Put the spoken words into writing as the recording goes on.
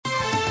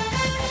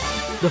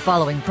The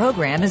following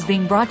program is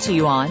being brought to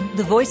you on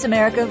the Voice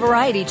America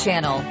Variety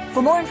Channel.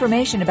 For more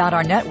information about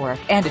our network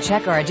and to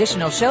check our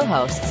additional show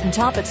hosts and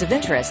topics of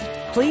interest,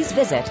 please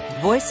visit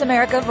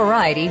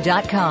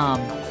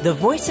voiceamericavariety.com. The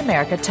Voice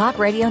America Talk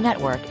Radio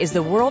Network is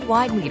the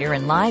worldwide leader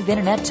in live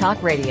Internet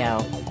talk radio.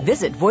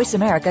 Visit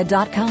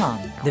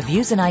voiceamerica.com. The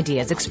views and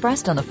ideas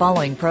expressed on the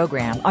following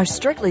program are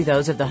strictly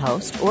those of the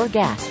host or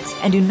guests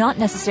and do not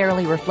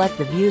necessarily reflect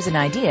the views and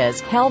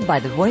ideas held by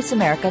the Voice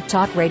America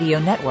Talk Radio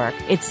Network,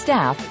 its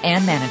staff,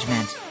 and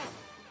management.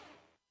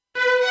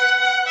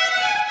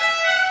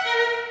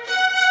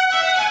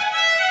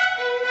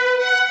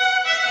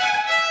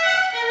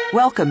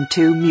 Welcome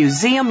to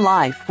Museum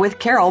Life with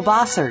Carol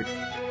Bossert.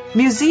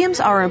 Museums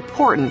are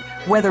important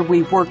whether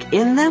we work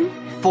in them,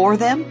 for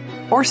them,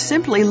 or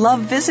simply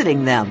love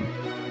visiting them.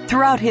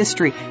 Throughout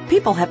history,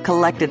 people have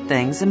collected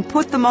things and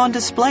put them on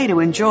display to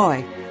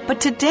enjoy. But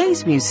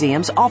today's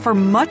museums offer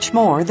much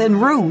more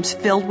than rooms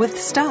filled with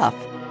stuff.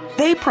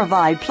 They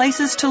provide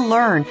places to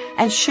learn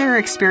and share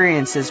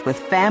experiences with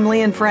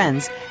family and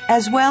friends,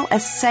 as well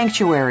as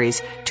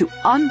sanctuaries to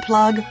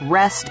unplug,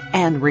 rest,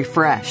 and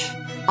refresh.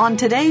 On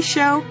today's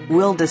show,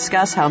 we'll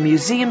discuss how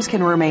museums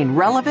can remain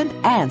relevant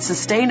and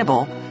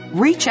sustainable,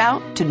 reach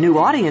out to new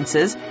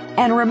audiences,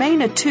 and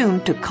remain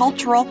attuned to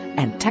cultural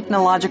and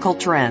technological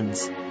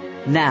trends.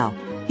 Now,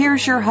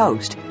 here's your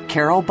host,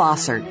 Carol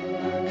Bossert.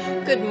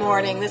 Good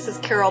morning. This is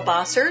Carol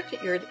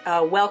Bossert. You're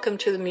welcome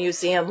to the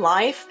Museum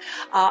Life.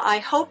 I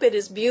hope it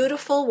is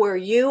beautiful where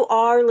you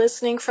are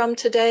listening from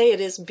today. It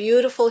is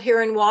beautiful here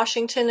in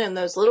Washington, and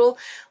those little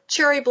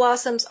cherry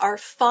blossoms are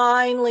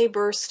finally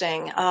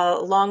bursting,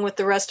 along with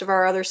the rest of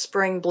our other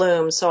spring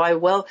blooms. So I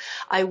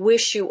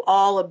wish you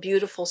all a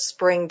beautiful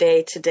spring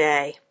day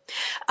today.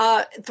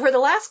 For the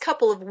last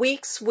couple of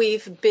weeks,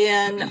 we've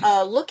been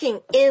looking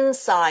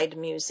inside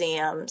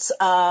museums.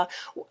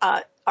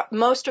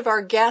 Most of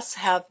our guests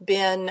have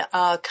been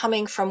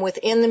coming from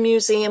within the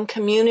museum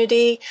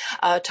community,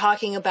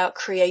 talking about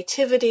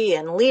creativity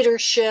and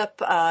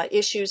leadership,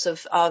 issues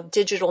of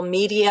digital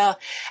media,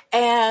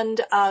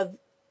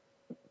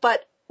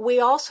 but we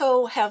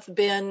also have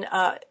been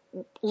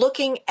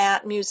looking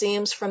at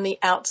museums from the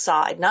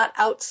outside, not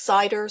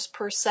outsiders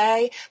per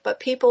se,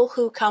 but people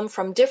who come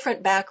from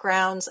different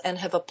backgrounds and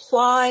have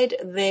applied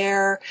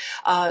their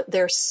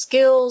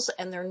skills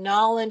and their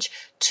knowledge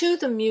to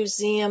the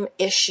museum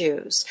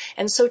issues.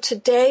 And so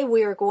today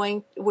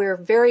we're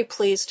very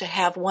pleased to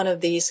have one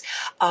of these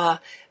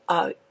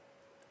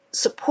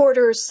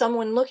supporters,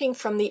 someone looking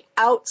from the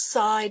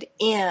outside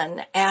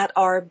in at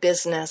our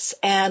business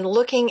and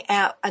looking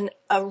at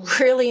a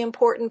really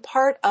important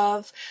part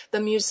of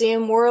the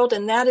museum world,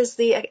 and that is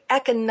the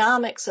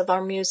economics of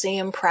our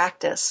museum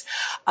practice.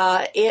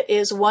 It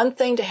is one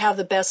thing to have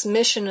the best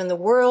mission in the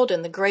world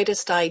and the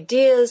greatest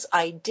ideas.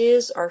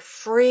 Ideas are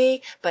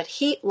free, but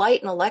heat,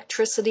 light, and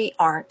electricity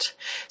aren't.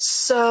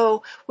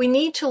 So we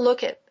need to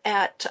look at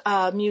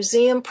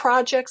museum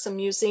projects and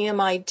museum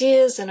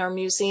ideas and our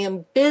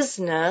museum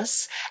business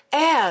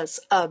as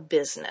a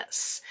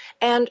business.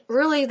 And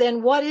really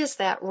then what is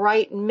that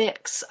right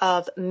mix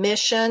of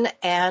mission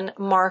and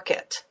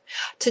market?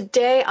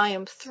 Today I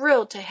am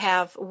thrilled to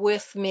have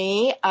with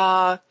me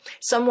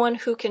someone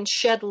who can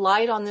shed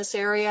light on this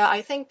area,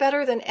 I think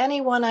better than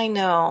anyone I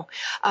know.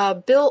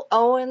 Bill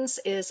Owens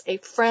is a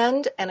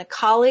friend and a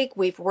colleague.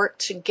 We've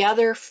worked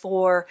together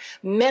for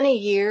many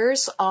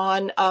years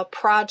on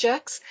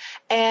projects,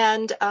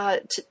 and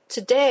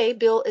today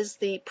Bill is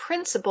the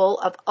principal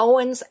of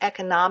Owens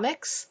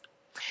Economics.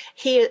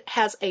 He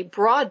has a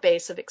broad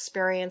base of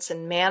experience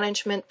in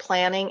management,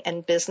 planning,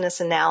 and business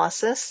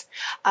analysis.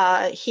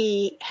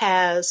 He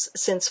has,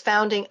 since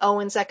founding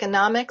Owens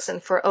Economics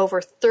and for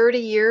over 30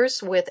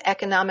 years with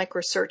Economic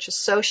Research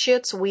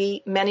Associates,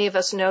 many of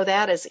us know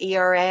that as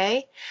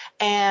ERA,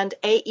 and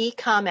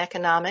AECOM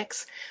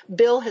Economics,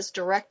 Bill has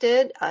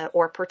directed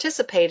or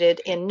participated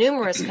in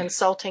numerous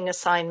consulting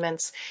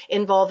assignments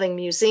involving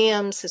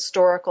museums,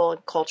 historical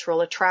and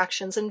cultural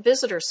attractions, and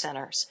visitor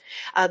centers.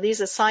 These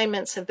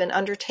assignments have been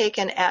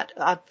undertaken at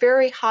a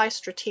very high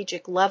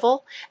strategic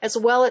level, as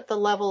well at the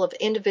level of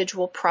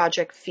individual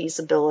project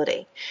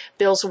feasibility.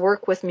 Bill's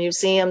work with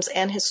museums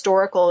and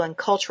historical and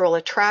cultural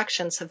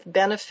attractions have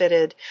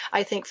benefited,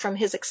 I think, from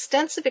his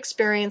extensive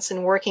experience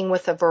in working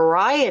with a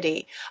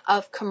variety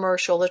of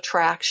commercial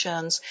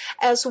attractions,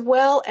 as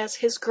well as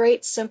his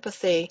great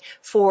sympathy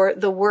for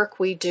the work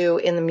we do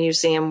in the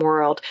museum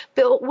world.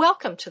 Bill,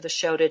 welcome to the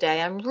show today.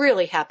 I'm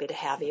really happy to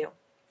have you.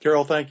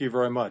 Carol, thank you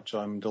very much.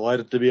 I'm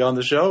delighted to be on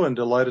the show and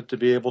delighted to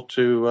be able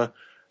to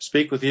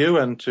speak with you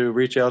and to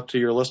reach out to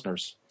your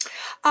listeners.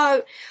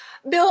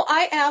 Bill,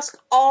 I ask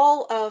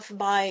all of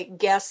my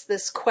guests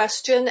this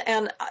question,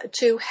 and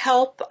to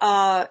help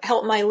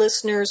my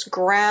listeners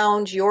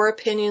ground your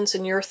opinions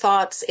and your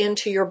thoughts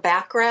into your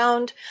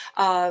background,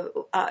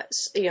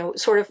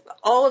 sort of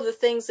all of the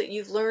things that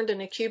you've learned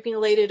and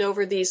accumulated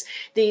over these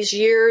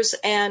years,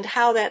 and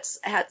how that's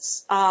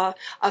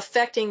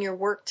affecting your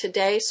work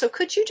today. So,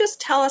 could you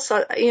just tell us?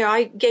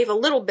 I gave a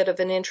little bit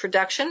of an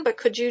introduction, but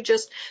could you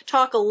just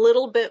talk a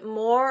little bit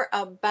more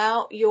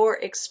about your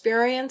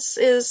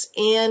experiences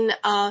in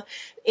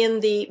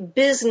the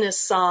business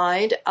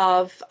side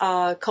of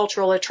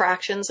cultural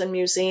attractions and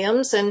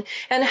museums, and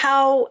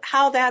how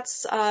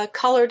that's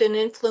colored and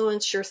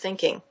influenced your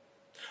thinking?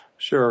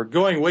 Sure.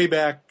 Going way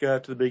back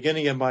to the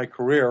beginning of my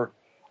career,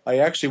 I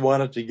actually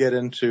wanted to get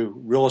into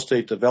real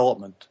estate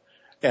development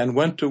and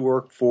went to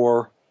work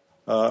for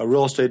a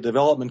real estate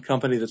development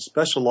company that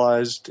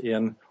specialized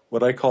in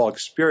what I call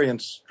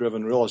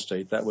experience-driven real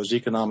estate. That was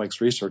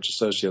Economics Research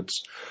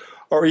Associates,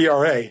 or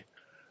ERA.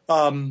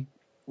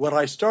 When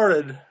I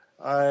started,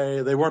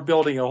 they weren't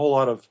building a whole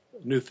lot of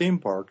new theme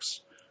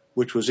parks,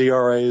 which was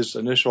ERA's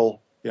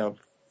initial,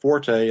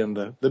 forte in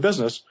the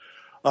business.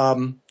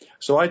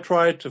 So I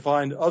tried to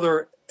find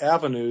other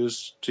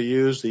avenues to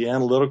use the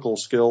analytical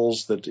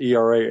skills that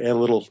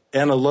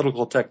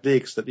analytical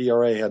techniques that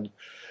ERA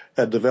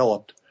had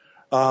developed.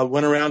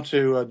 Went around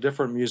to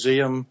different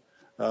museum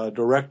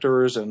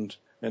directors and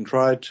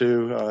tried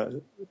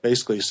to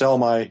basically sell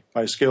my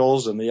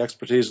skills and the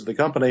expertise of the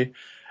company.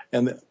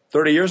 And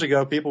 30 years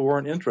ago, people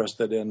weren't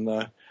interested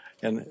in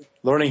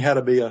learning how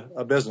to be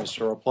a business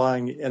or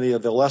applying any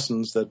of the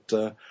lessons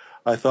that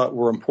I thought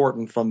were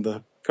important from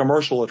the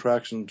commercial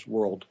attractions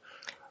world.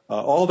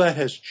 All that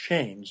has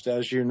changed,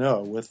 as you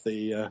know, with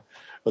the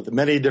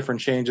many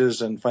different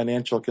changes in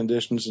financial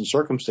conditions and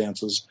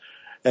circumstances.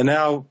 And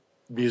now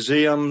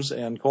museums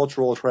and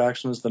cultural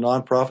attractions, the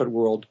nonprofit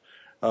world,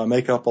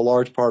 make up a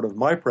large part of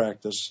my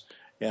practice,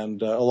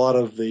 and a lot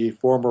of the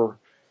former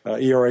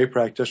ERA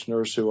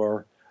practitioners who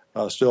are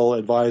still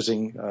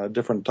advising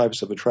different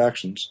types of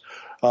attractions.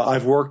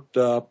 I've worked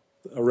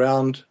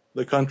around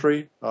the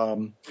country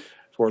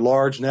for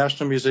large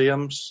national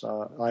museums.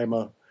 I'm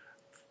a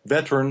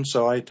veteran,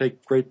 so I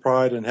take great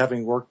pride in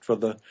having worked for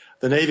the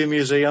Navy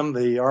Museum,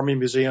 the Army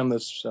Museum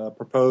that's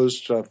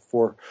proposed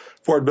for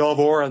Fort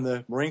Belvoir, and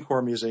the Marine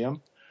Corps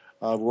Museum.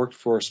 I've worked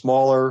for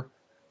smaller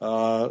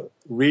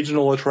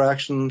regional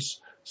attractions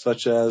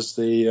such as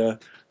the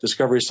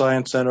Discovery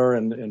Science Center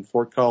in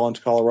Fort Collins,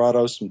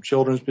 Colorado, some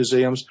children's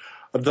museums.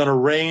 I've done a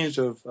range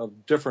of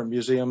different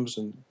museums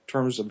in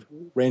terms of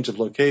range of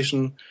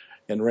location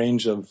and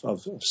range of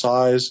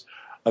size.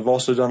 I've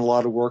also done a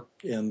lot of work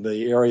in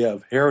the area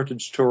of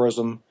heritage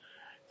tourism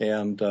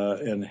and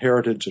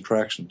heritage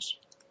attractions.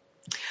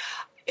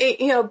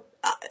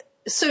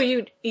 So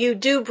you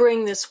do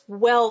bring this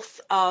wealth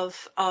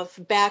of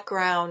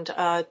background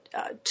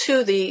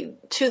to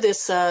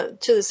this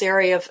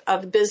area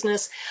of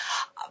business,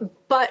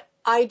 but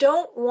I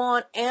don't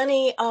want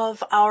any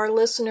of our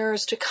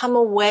listeners to come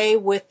away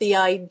with the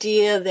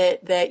idea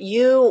that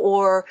you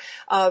or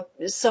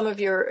some of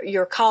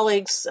your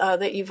colleagues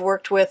that you've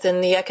worked with in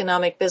the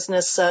economic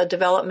business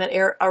development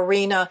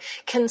arena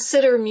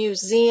consider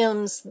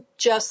museums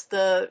just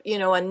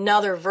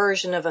another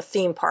version of a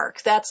theme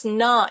park. That's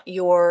not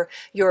your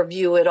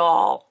view at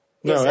all.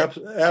 No,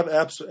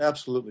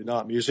 absolutely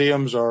not.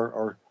 Museums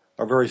are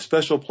very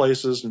special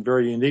places and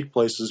very unique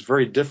places,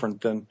 very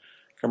different than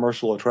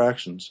commercial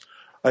attractions.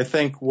 I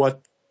think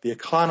what the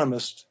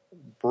economist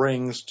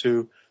brings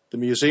to the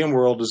museum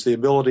world is the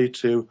ability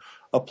to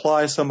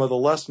apply some of the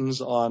lessons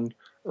on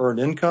earned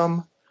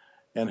income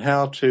and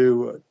how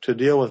to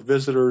deal with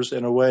visitors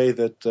in a way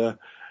that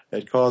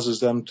it causes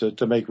them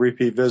to make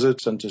repeat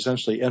visits and to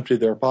essentially empty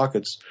their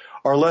pockets,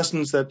 are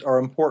lessons that are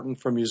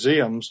important for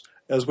museums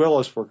as well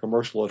as for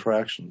commercial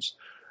attractions.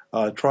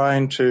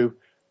 Trying to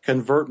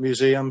convert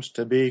museums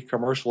to be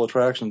commercial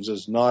attractions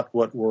is not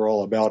what we're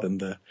all about in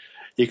the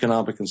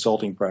economic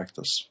consulting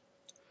practice.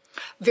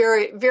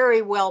 Very,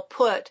 very well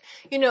put.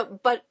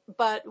 But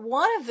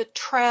one of the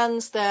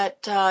trends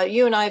that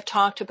you and I have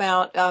talked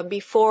about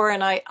before,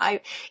 and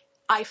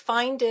I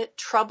find it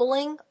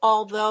troubling,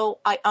 although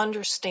I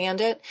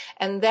understand it,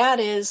 and that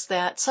is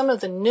that some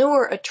of the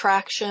newer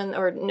attraction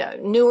or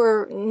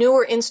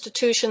newer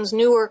institutions,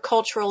 newer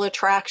cultural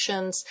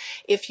attractions,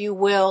 if you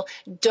will,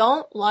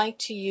 don't like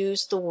to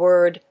use the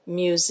word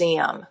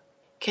museum.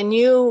 Can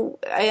you,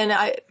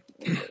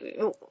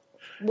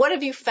 what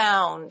have you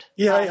found?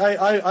 Yeah,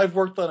 I've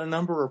worked on a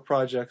number of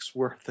projects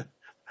where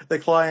the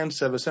clients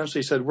have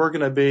essentially said, we're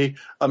going to be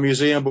a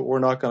museum, but we're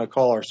not going to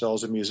call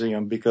ourselves a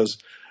museum because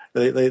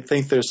they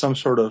think there's some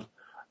sort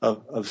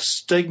of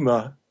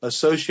stigma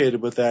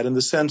associated with that, in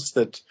the sense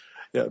that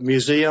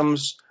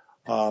museums,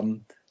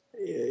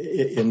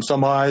 in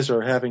some eyes,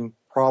 are having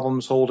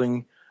problems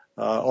holding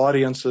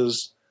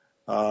audiences.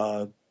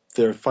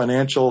 Their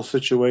financial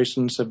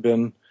situations have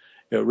been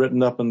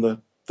written up in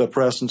the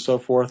press and so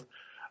forth.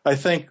 I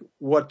think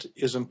what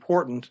is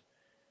important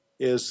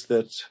is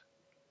that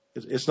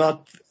it's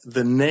not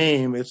the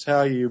name, it's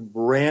how you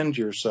brand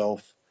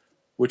yourself,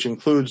 which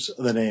includes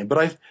the name.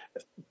 But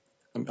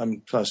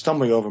I'm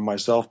stumbling over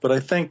myself, but I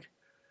think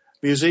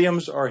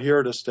museums are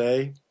here to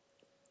stay.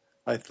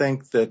 I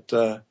think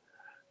that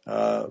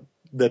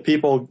that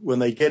people, when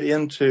they get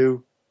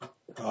into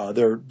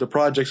the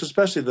projects,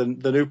 especially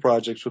the new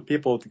projects with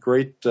people with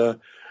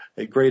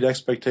great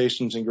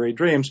expectations and great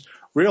dreams,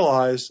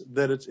 realize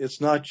that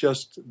it's not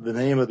just the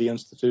name of the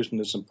institution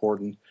that's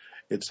important.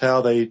 It's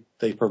how they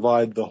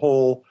provide the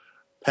whole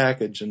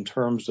package in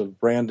terms of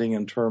branding,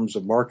 in terms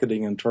of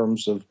marketing, in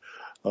terms of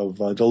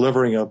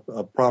delivering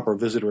a proper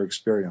visitor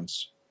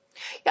experience.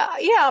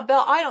 Yeah,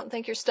 Bill, I don't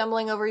think you're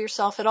stumbling over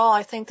yourself at all.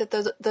 I think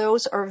that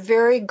those are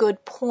very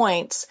good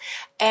points.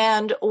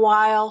 And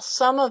while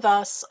some of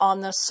us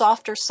on the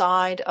softer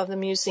side of the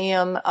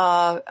museum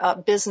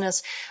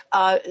business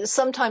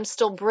sometimes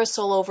still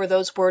bristle over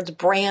those words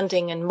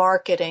branding and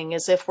marketing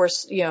as if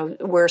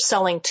we're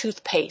selling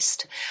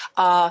toothpaste.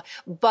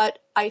 But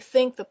I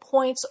think the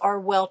points are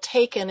well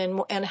taken,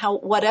 and how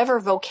whatever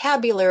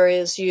vocabulary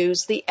is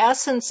used, the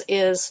essence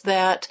is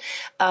that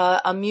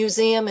a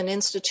museum, an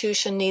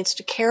institution, needs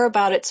to care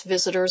about its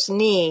visitors'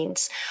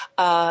 needs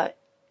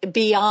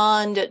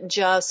beyond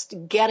just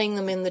getting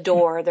them in the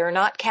door. They're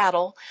not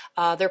cattle,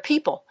 they're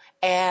people.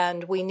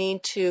 And we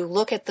need to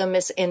look at them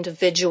as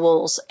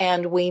individuals,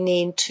 and we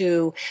need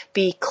to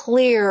be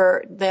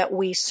clear that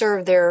we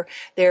serve their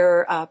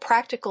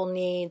practical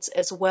needs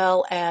as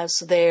well as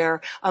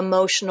their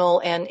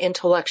emotional and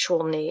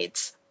intellectual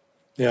needs.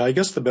 Yeah, I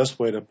guess the best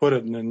way to put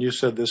it, and you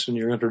said this in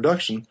your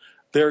introduction,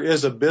 there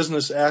is a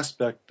business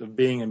aspect of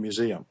being a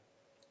museum.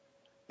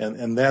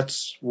 And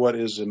that's what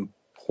is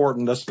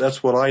important.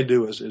 That's what I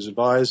do is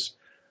advise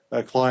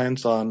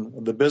clients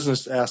on the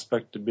business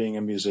aspect of being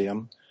a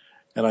museum.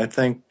 And I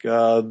think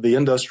the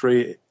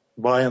industry,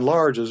 by and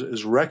large,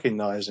 is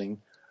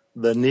recognizing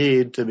the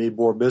need to be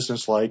more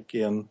businesslike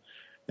in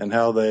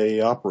how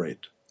they operate.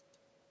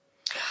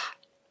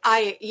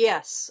 I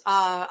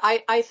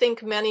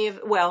think many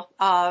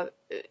of,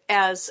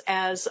 as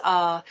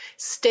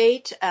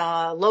state,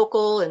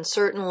 local, and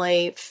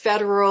certainly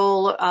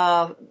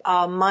federal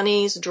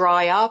monies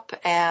dry up,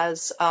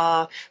 as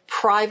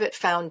private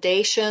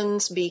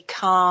foundations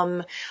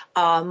become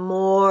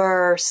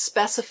more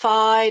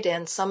specified,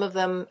 and some of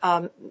them,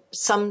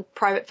 some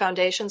private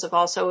foundations have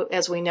also,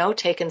 as we know,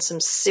 taken some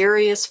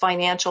serious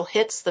financial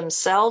hits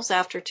themselves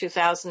after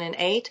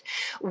 2008.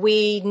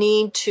 We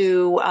need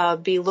to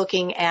be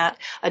looking at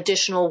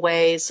additional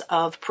ways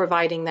of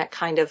providing that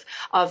kind of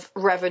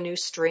revenue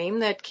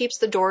stream that keeps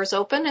the doors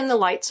open and the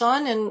lights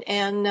on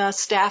and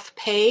staff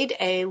paid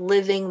a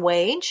living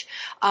wage.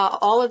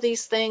 All of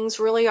these things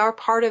really are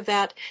part of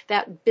that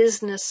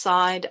business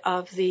side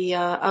of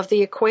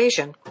the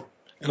equation.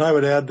 And I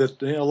would add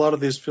that a lot of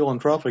these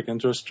philanthropic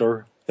interests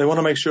they want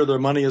to make sure their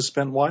money is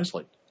spent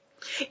wisely.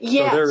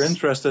 Yes. So they're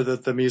interested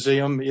that the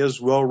museum is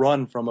well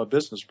run from a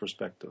business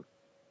perspective.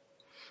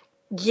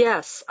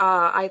 Yes,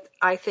 I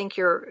think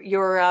you're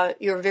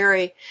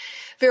very,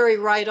 very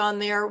right on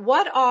there.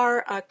 What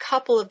are a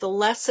couple of the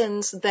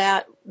lessons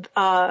that,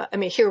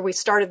 here we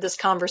started this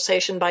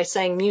conversation by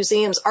saying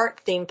museums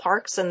aren't theme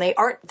parks, and they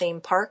aren't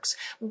theme parks,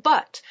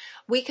 but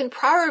we can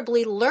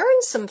probably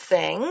learn some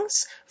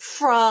things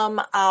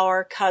from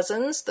our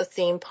cousins, the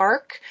theme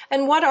park.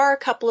 And what are a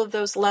couple of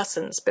those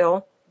lessons,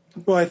 Bill?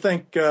 Well, I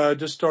think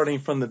just starting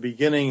from the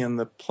beginning in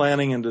the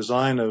planning and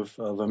design of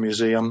a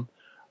museum,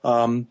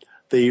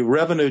 the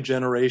revenue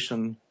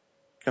generation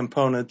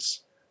components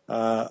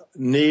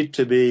need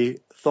to be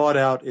thought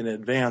out in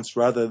advance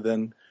rather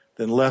than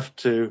left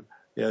to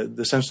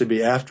essentially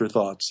be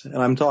afterthoughts. And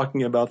I'm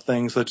talking about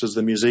things such as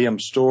the museum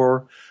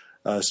store,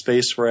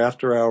 space for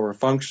after-hour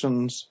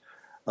functions,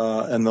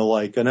 and the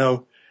like. I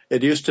know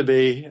it used to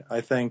be,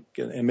 I think,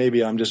 and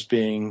maybe I'm just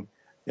being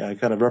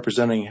kind of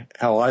representing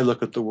how I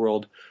look at the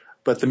world,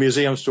 but the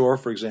museum store,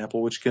 for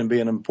example, which can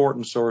be an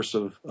important source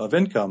of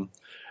income,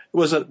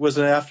 was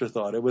an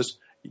afterthought. It was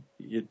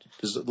you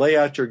just lay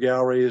out your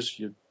galleries,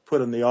 you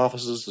put in the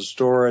offices, the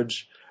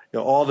storage,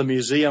 all the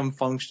museum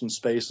function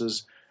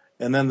spaces,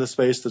 and then the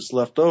space that's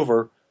left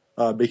over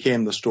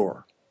became the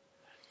store.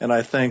 And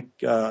I think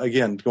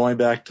again, going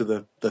back to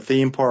the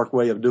theme park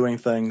way of doing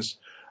things,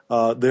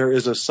 there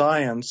is a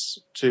science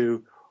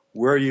to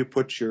where you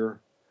put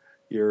your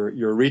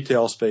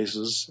retail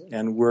spaces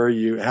and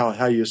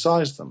how you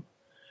size them.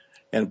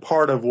 And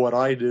part of what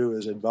I do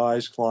is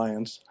advise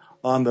clients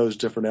on those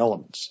different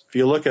elements. If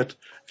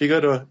you go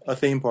to a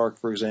theme park,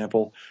 for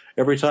example,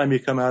 every time you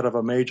come out of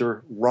a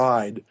major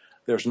ride,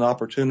 there's an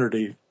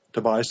opportunity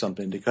to buy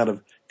something, to kind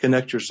of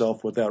connect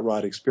yourself with that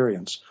ride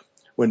experience.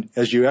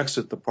 As you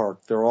exit the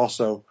park, there are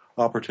also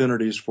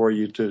opportunities for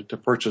you to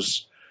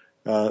purchase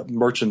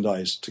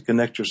merchandise, to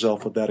connect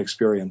yourself with that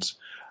experience.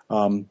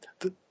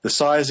 The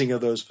sizing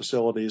of those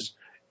facilities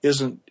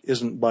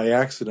isn't by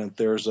accident.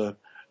 There's a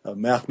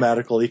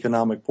mathematical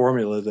economic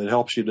formula that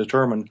helps you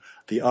determine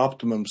the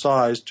optimum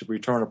size to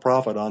return a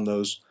profit on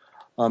those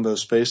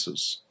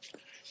spaces.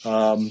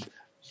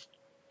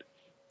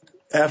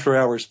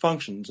 after-hours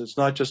functions. It's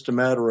not just a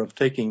matter of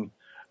taking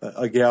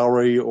a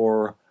gallery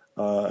or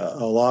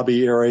a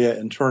lobby area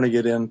and turning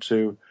it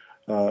into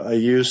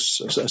a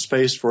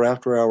space for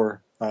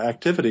after-hour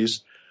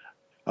activities.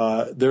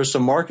 There's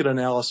some market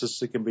analysis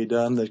that can be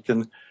done that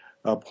can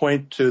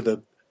point to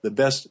the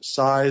best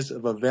size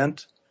of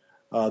event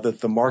that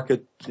the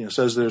market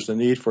says there's a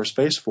need for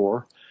space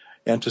for,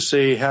 and to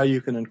see how you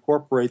can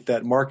incorporate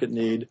that market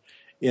need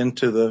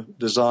into the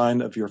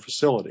design of your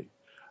facility.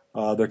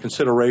 There are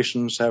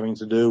considerations having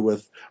to do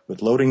with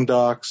loading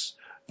docks,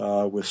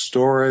 with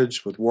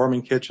storage, with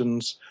warming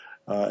kitchens,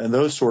 and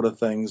those sort of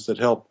things that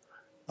help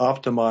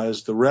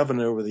optimize the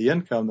revenue or the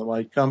income that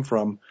might come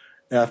from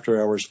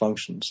after-hours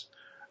functions.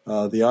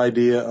 The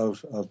idea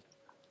of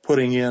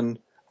putting in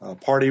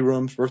party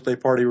rooms, birthday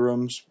party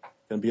rooms,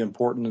 can be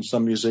important in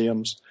some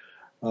museums.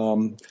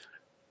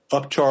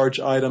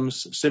 Upcharge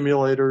items,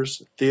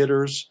 simulators,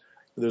 theaters.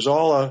 There's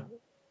all a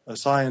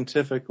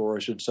scientific, or I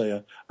should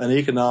say an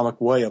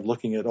economic way of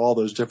looking at all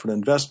those different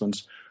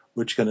investments,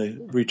 which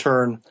can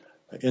return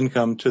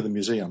income to the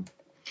museum.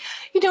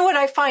 You know what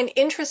I find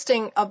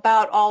interesting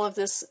about all of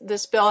this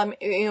bill?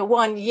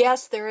 One,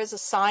 yes, there is a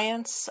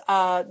science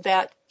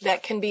that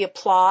can be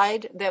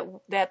applied.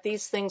 That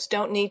these things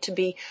don't need to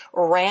be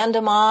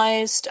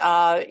randomized.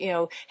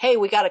 Hey,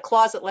 we got a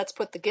closet, let's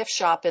put the gift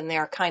shop in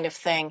there, kind of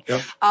thing.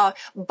 Yep.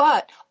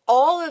 But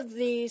all of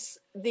these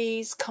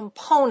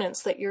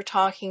components that you're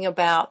talking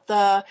about,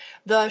 the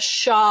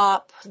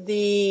shop,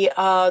 the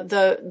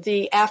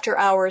after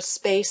hours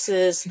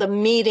spaces, the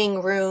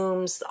meeting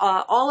rooms,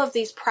 all of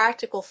these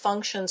practical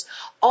functions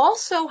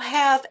also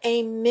have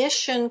a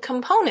mission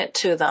component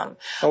to them.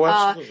 Oh,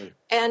 absolutely.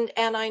 And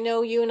I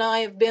know you and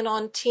I have been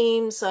on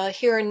teams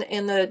here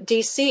in the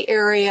D.C.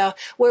 area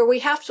where we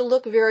have to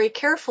look very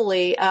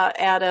carefully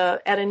at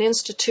an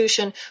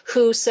institution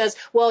who says,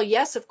 well,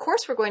 yes, of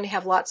course we're going to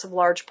have lots of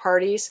large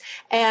parties.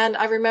 And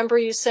I remember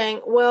you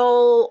saying,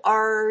 well,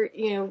 are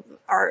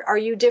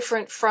you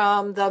different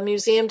from the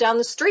museum down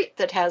the street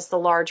that has the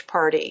large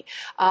party?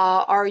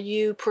 Are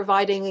you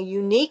providing a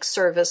unique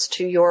service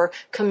to your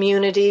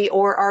community,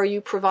 or are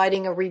you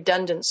providing a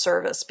redundant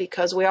service?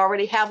 Because we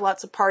already have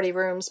lots of party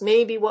rooms.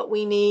 Maybe what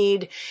we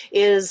need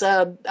is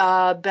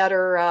a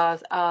better,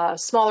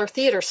 smaller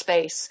theater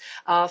space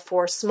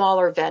for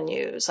smaller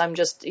venues. I'm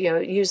just,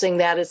 using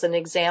that as an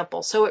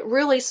example. So it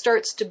really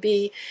starts to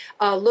be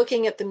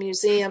looking at the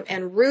museum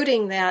and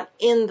rooting that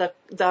in the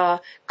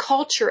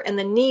culture and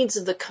the needs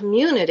of the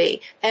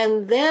community,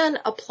 and then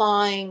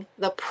applying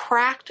the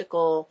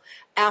practical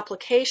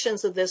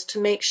applications of this to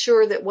make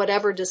sure that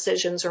whatever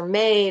decisions are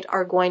made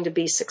are going to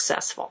be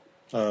successful.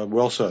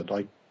 Well said.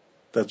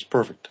 That's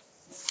perfect.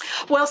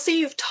 Well, see,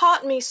 you've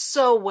taught me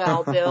so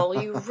well,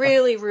 Bill. You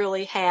really,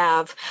 really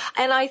have.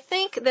 And I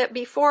think that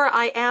before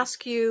I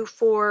ask you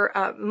for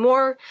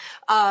more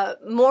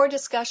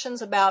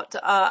discussions about,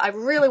 I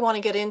really want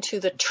to get into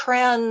the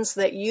trends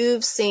that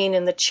you've seen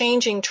and the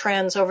changing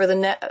trends over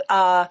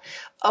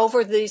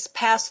these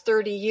past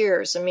 30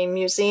 years. I mean,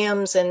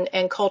 museums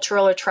and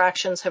cultural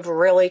attractions have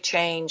really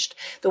changed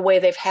the way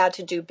they've had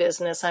to do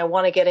business. I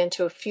want to get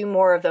into a few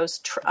more of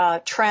those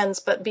trends.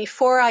 But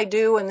before I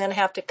do, and then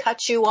have to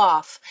cut you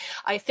off,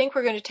 I think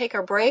we're going to take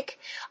our break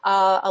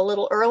a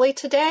little early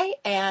today.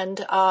 And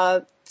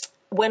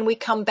when we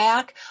come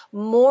back,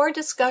 more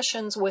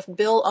discussions with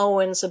Bill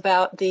Owens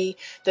about the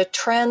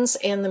trends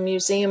in the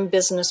museum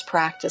business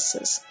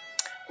practices.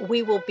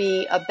 We will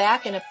be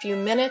back in a few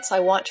minutes.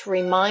 I want to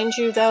remind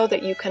you, though,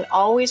 that you can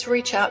always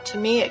reach out to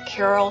me at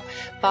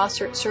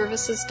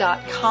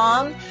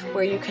carolbossertservices.com,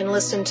 where you can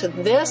listen to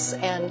this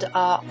and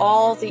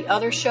all the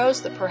other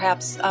shows that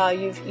perhaps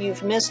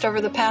you've missed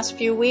over the past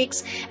few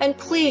weeks. And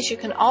please, you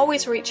can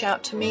always reach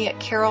out to me at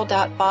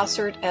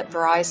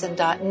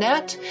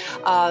carol.bossert@verizon.net.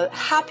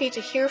 Happy to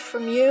hear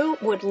from you.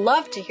 Would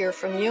love to hear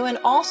from you, and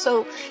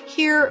also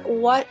hear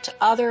what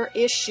other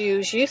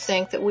issues you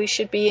think that we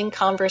should be in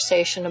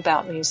conversation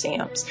about museums.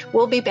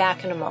 We'll be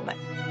back in a moment.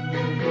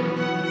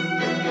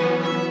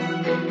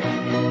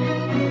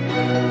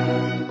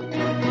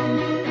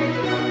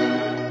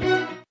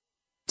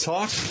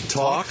 Talk,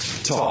 talk,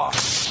 talk.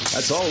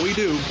 That's all we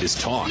do is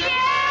talk.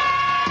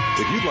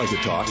 If you'd like to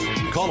talk,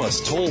 call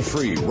us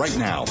toll-free right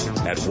now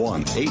at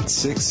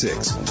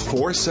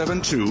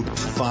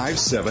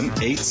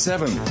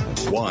 1-866-472-5787.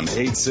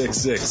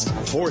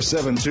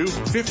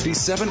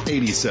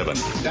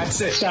 1-866-472-5787.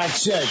 That's it.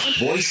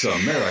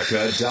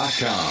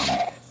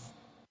 VoiceAmerica.com.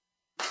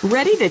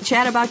 Ready to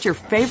chat about your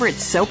favorite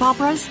soap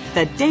operas?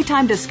 The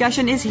Daytime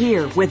Discussion is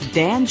here with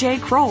Dan J.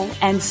 Kroll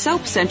and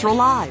Soap Central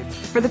Live.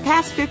 For the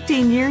past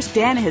 15 years,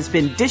 Dan has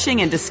been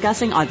dishing and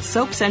discussing on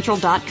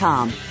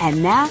SoapCentral.com.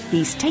 And now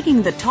he's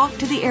taking the talk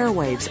to the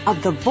airwaves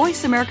of the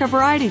Voice America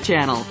Variety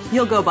Channel.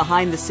 You'll go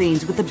behind the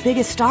scenes with the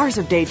biggest stars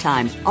of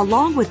daytime,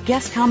 along with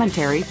guest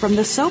commentary from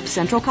the Soap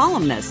Central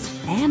columnists.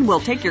 And we'll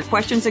take your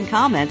questions and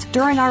comments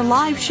during our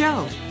live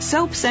show.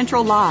 Soap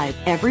Central Live,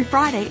 every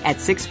Friday at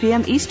 6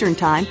 p.m. Eastern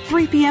Time,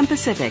 3 p.m.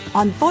 Pacific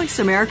on Voice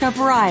America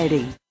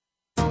Variety.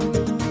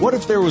 What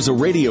if there was a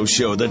radio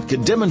show that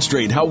could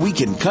demonstrate how we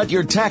can cut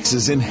your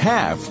taxes in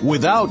half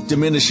without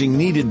diminishing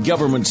needed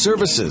government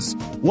services?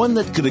 One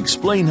that could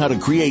explain how to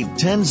create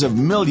tens of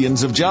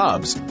millions of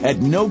jobs at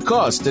no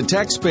cost to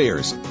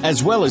taxpayers,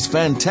 as well as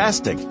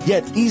fantastic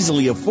yet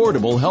easily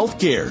affordable health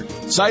care.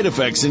 Side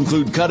effects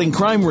include cutting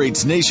crime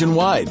rates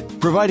nationwide,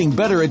 providing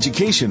better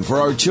education for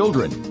our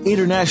children,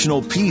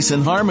 international peace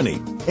and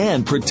harmony,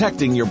 and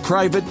protecting your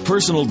private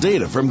personal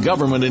data from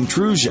government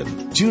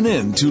intrusion. Tune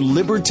in to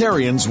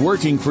Libertarians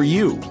Working for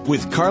You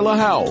with Carla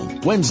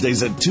Howell,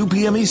 Wednesdays at 2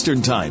 p.m.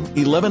 Eastern Time,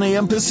 11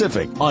 a.m.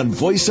 Pacific on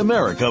Voice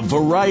America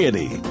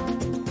Variety.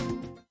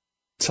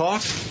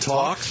 Talk,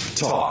 talk,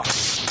 talk.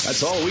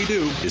 That's all we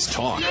do is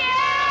talk.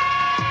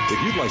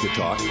 If you'd like to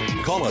talk,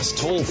 call us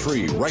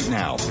toll-free right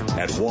now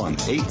at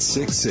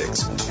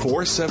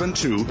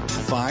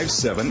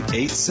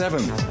 1-866-472-5787.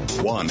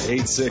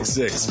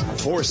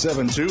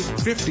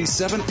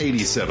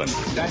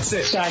 1-866-472-5787. That's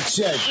it.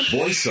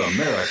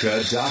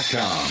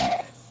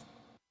 VoiceAmerica.com.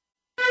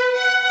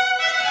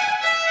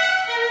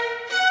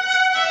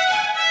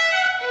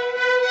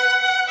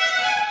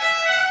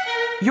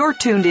 You're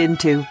tuned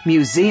into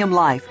Museum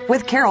Life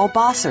with Carol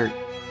Bossert.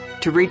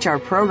 To reach our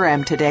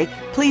program today,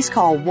 please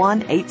call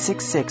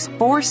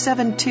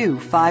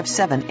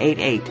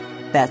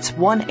 1-866-472-5788. That's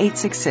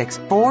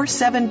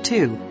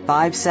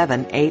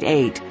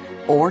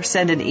 1-866-472-5788. Or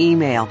send an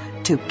email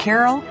to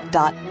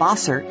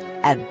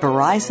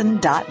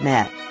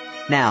carol.bossert@verizon.net.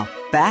 Now,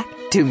 back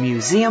to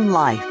Museum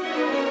Life.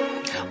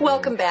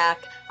 Welcome back.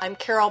 I'm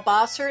Carol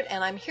Bossert,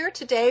 and I'm here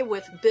today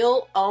with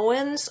Bill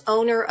Owens,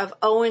 owner of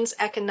Owens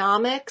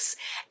Economics.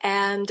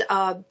 And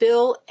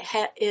Bill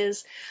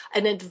is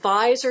an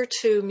advisor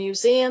to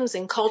museums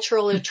and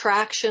cultural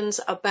attractions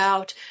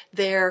about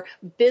their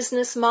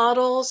business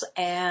models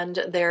and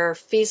their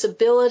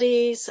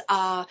feasibilities.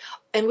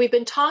 And we've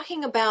been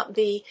talking about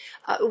we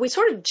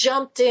sort of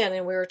jumped in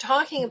and we were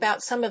talking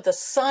about some of the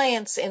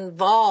science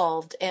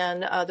involved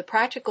and the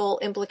practical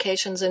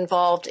implications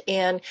involved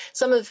in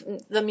some of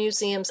the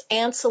museum's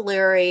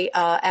ancillary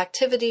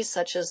activities,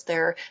 such as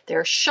their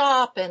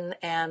shop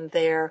and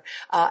their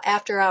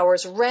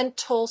after-hours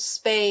rental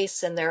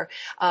space and their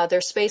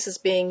spaces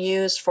being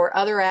used for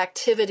other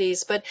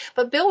activities. But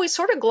Bill, we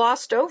sort of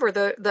glossed over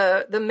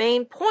the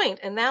main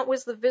point, and that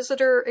was the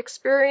visitor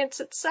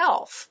experience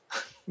itself.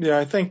 Yeah,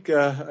 I think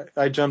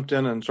I jumped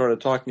in and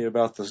started talking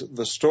about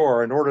the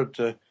store. In order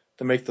to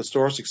make the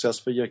store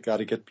successful, you got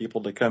to get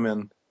people to come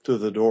in through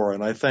the door.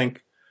 And I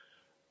think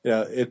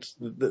it's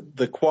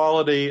the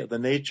quality, the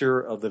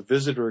nature of the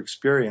visitor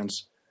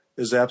experience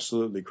is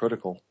absolutely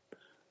critical.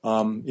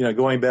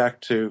 Going back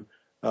to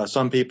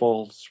some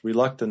people's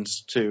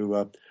reluctance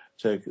to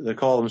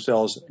call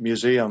themselves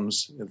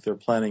museums if they're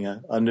planning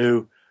a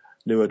new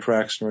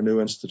attraction or a new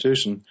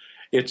institution,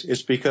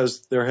 it's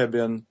because there have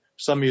been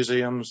some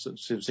museums that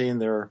have seen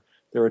their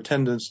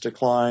attendance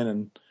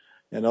decline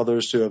and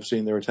others who have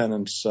seen their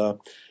attendance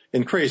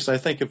increase. I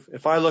think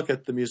if I look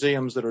at the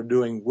museums that are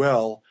doing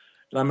well,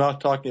 and I'm not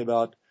talking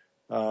about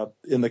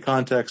in the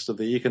context of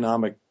the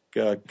economic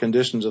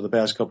conditions of the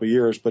past couple of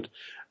years, but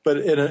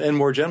in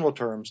more general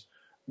terms,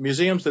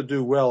 museums that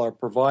do well are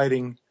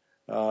providing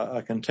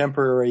a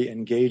contemporary,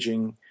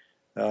 engaging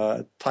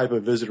type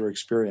of visitor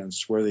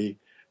experience where the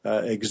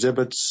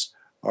exhibits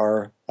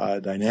are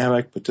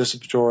dynamic,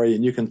 participatory,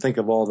 and you can think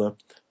of all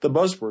the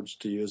buzzwords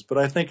to use. But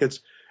I think it's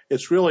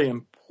really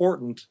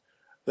important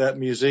that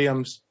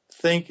museums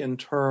think in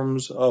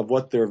terms of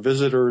what their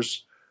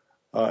visitors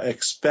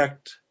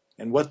expect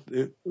and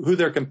who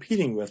they're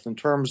competing with in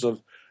terms of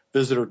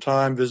visitor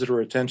time, visitor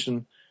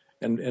attention,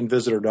 and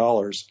visitor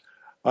dollars.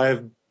 I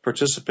have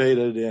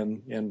participated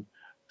in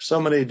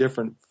so many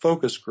different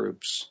focus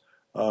groups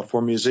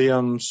for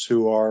museums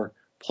who are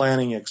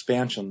planning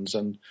expansions,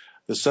 and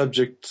the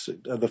subject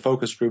of the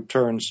focus group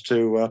turns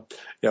to,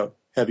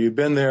 have you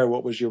been there?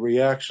 What was your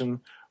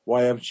reaction?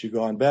 Why haven't you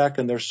gone back?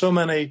 And there's so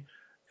many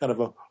kind of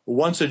a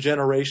once a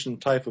generation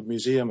type of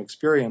museum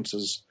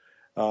experiences.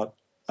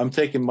 I'm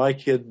taking my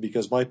kid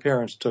because my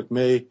parents took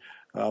me.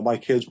 My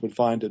kids would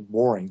find it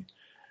boring.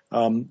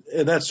 And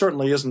that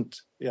certainly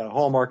isn't a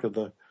hallmark of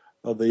the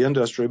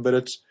industry,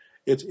 but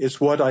it's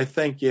what I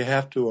think you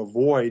have to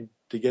avoid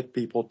to get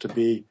people to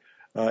be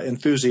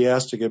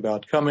enthusiastic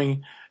about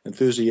coming,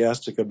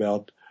 enthusiastic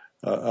about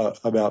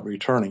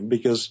returning,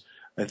 because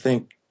I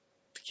think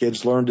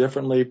kids learn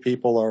differently.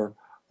 People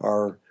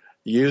are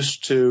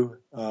used to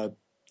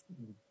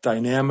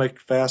dynamic,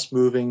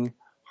 fast-moving,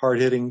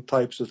 hard-hitting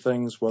types of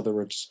things,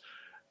 whether it's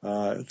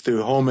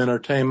through home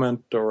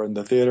entertainment or in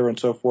the theater and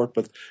so forth.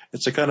 But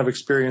it's a kind of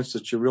experience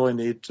that you really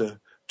need to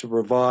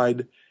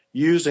provide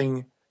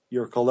using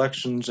your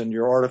collections and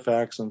your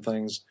artifacts and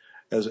things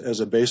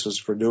as a basis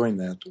for doing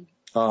that.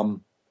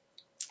 The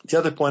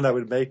other point I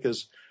would make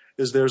is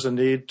there's a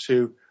need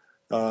to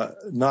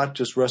not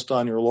just rest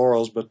on your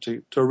laurels, but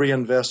to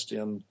reinvest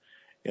in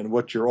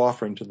what you're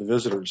offering to the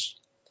visitors.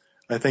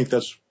 I think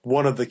that's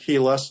one of the key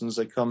lessons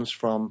that comes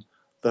from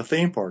the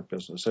theme park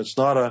business. It's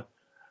not a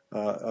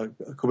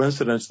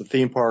coincidence that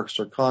theme parks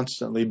are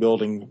constantly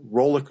building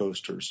roller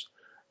coasters.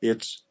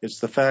 It's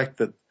the fact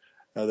that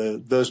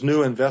those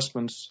new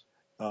investments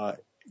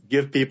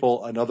give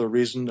people a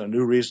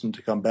new reason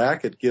to come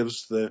back. It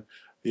gives the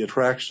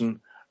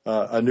attraction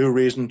a new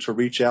reason to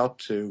reach out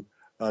to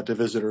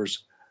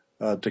visitors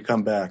to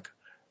come back.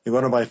 And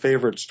one of my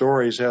favorite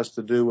stories has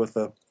to do with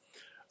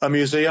a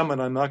museum,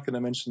 and I'm not going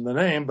to mention the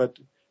name, but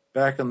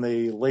back in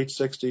the late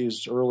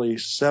 60s, early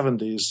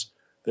 70s,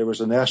 there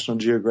was a National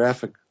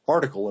Geographic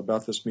article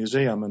about this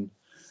museum, and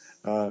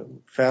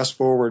fast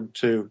forward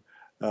to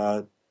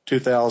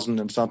 2000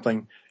 and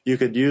something, you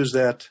could use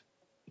that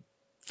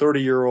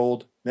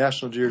 30-year-old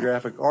National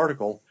Geographic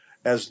article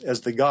as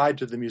the guide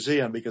to the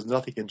museum because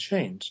nothing had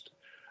changed.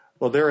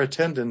 Well, their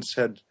attendance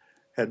had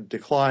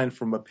declined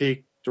from a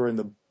peak during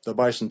the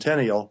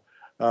bicentennial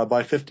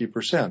by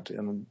 50%.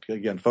 And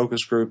again, through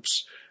focus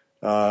groups,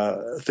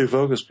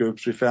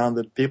 we found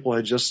that people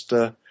had just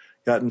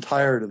gotten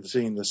tired of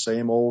seeing the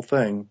same old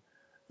thing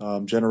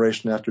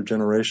generation after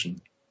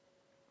generation.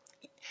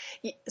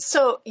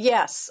 So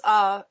yes,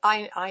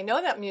 I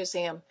know that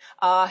museum.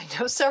 I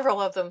know several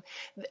of them,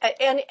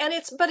 and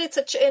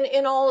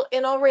in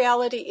all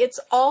reality, it's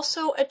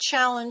also a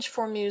challenge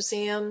for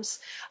museums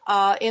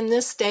in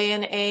this day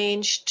and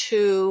age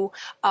to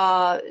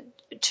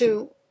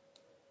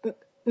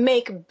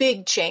make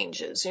big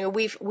changes. You know,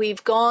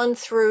 we've gone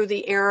through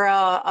the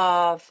era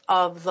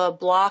of the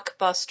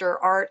blockbuster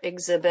art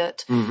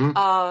exhibit.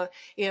 Mm-hmm.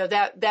 You know,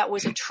 that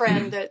was a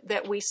trend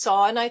that we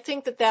saw, and I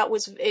think that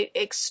was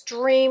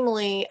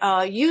extremely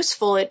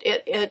useful.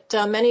 It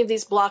many of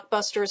these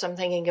blockbusters, I'm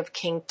thinking of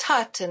King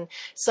Tut and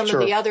some Sure.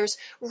 of the others,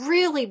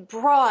 really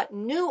brought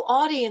new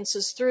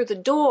audiences through the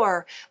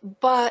door.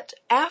 But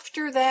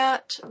after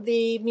that,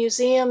 the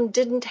museum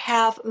didn't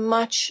have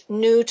much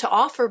new to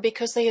offer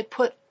because they had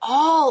put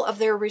all of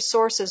their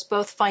resources,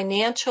 both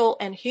financial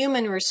and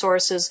human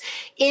resources,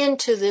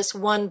 into this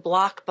one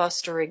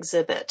blockbuster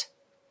exhibit.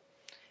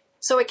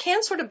 So it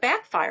can sort of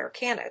backfire,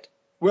 can it?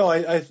 Well,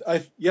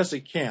 I yes,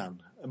 it can,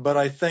 but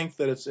I think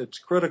that it's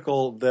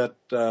critical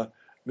that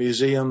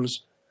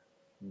museums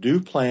do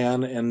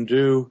plan and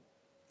do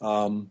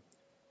to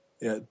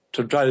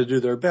try to do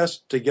their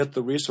best to get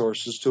the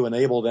resources to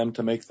enable them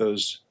to make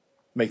those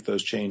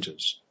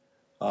changes,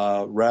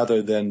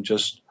 rather than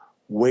just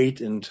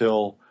wait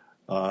until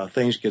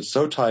things get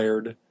so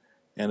tired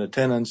and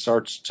attendance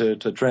starts to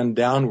trend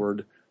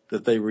downward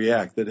that they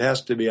react. That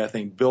has to be, I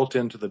think, built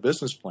into the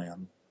business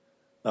plan,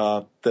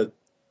 that the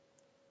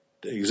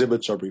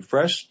exhibits are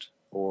refreshed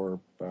or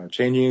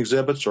changing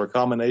exhibits or a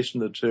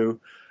combination of the two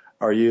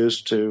are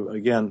used to,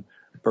 again,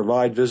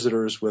 provide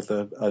visitors with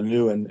a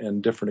new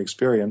and different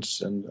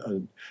experience and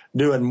a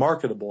new and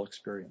marketable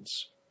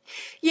experience.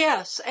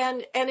 Yes,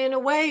 and in a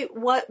way,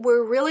 what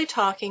we're really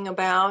talking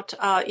about,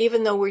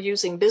 even though we're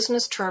using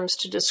business terms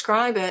to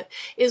describe it,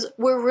 is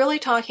we're really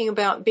talking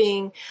about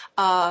being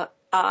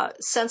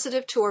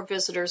sensitive to our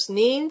visitors'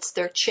 needs,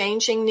 their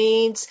changing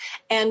needs,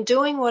 and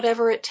doing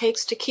whatever it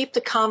takes to keep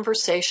the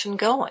conversation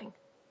going.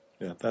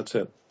 Yeah, that's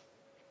it.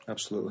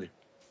 Absolutely.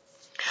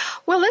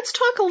 Well, let's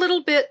talk a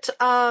little bit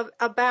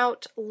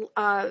about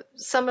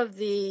some of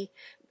the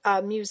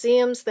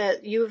museums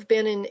that you've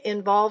been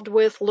involved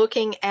with,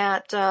 looking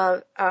at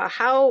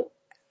how.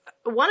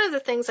 One of the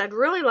things I'd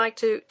really like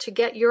to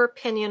get your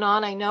opinion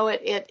on, I know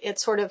it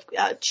sort of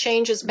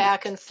changes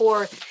back and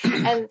forth,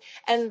 and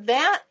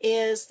that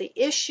is the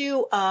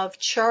issue of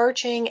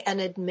charging an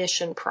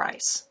admission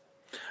price.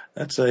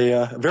 That's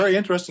a very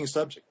interesting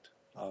subject.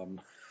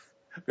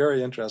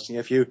 Very interesting.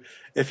 If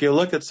you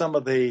look at some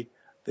of the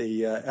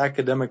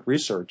academic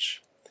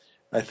research,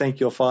 I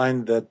think you'll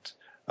find that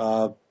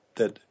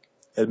that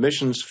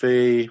admissions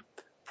fee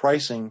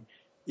pricing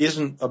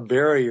isn't a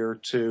barrier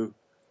to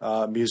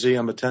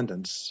museum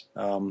attendance.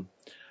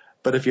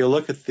 But if you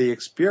look at the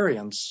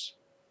experience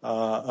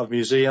of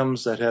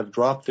museums that have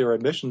dropped their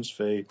admissions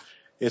fee,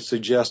 it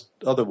suggests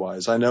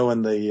otherwise. I know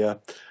in the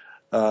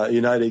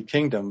United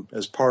Kingdom,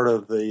 as part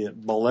of the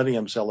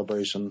Millennium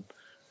Celebration,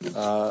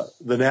 the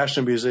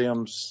national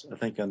museums, I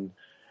think in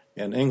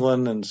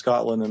England and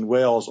Scotland and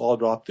Wales, all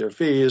dropped their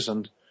fees,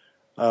 and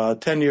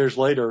 10 years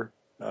later,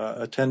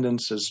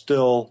 attendance is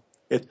still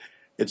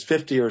it's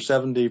 50 or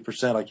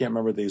 70%. I can't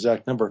remember the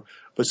exact number,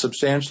 but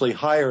substantially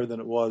higher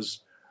than it was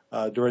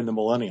during the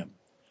millennium.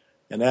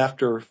 And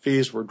after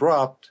fees were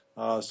dropped,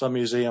 some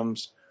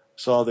museums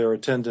saw their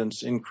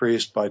attendance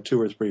increased by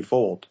 2 or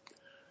 3-fold.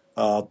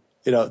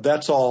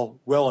 That's all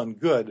well and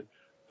good,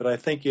 but I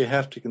think you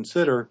have to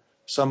consider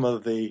some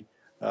of the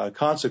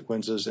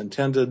consequences,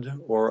 intended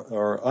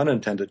or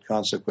unintended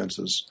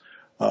consequences.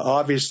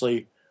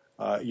 Obviously,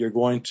 you're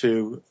going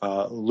to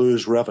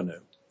lose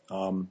revenue.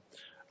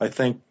 I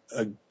think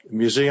a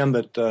museum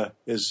that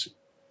is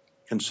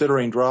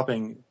considering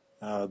dropping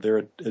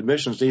their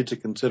admissions needs to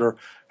consider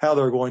how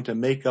they're going to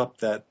make up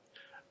that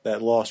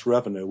lost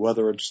revenue,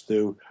 whether it's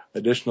through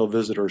additional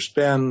visitor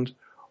spend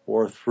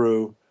or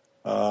through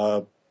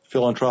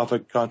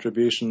philanthropic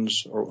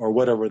contributions or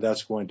whatever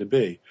that's going to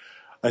be.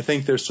 I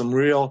think there's some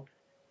real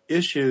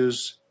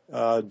issues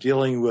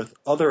dealing with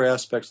other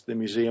aspects of the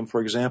museum,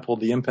 for example,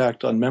 the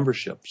impact on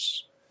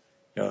memberships.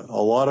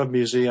 A lot of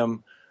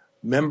museum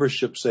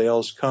membership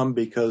sales come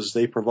because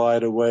they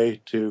provide a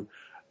way to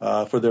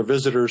for their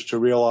visitors to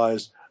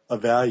realize a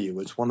value.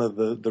 It's one of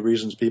the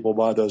reasons people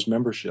buy those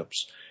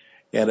memberships.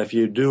 And if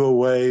you do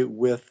away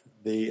with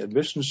the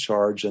admissions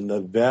charge and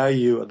the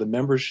value of the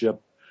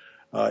membership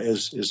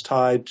is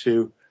tied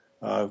to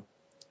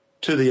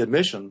the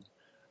admission,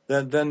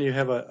 then you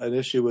have an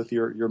issue with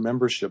your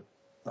membership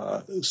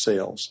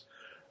sales.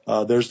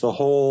 There's the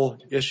whole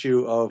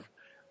issue of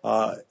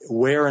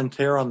wear and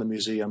tear on the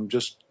museum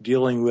just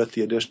dealing with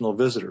the additional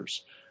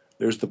visitors.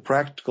 There's the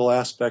practical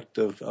aspect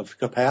of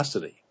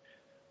capacity.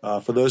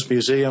 For those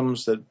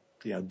museums that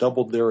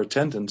doubled their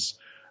attendance,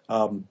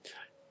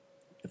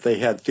 if they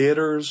had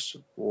theaters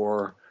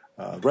or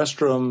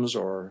restrooms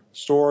or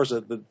stores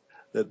that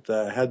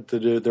had to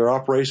do their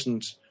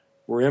operations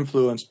were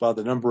influenced by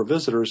the number of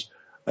visitors,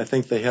 I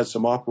think they had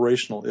some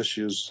operational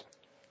issues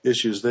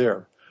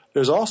there.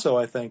 There's also,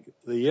 I think,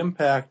 the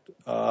impact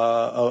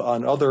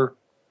on other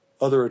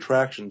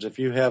attractions. If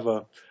you have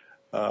a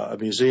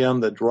museum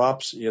that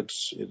drops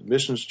its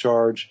admissions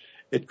charge,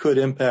 it could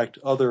impact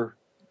other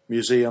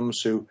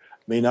museums who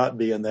may not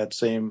be in that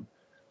same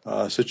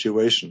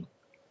situation.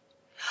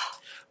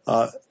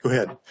 Go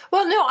ahead.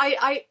 Well, no,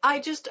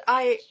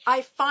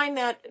 I find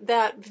that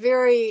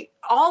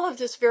all of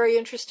this very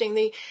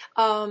interesting.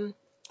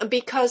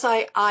 Because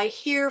I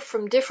hear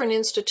from different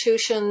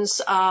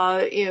institutions,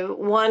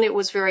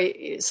 one,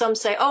 some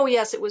say, oh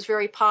yes, it was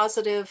very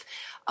positive,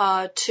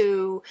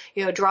 to,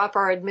 drop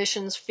our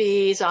admissions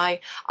fees. I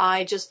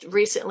just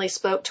recently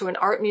spoke to an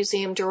art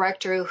museum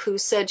director who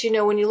said,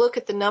 when you look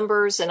at the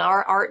numbers in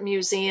our art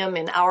museum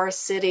in our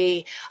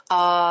city,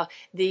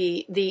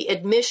 the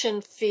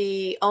admission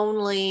fee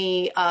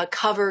only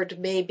covered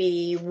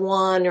maybe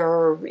 1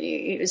 or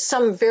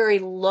some very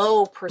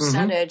low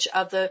percentage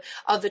of the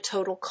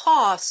total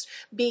cost,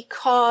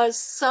 because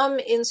some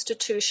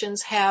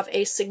institutions have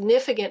a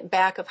significant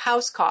back of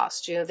house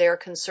cost. They're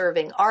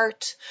conserving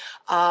art,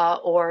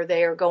 or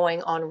they are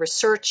going on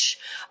research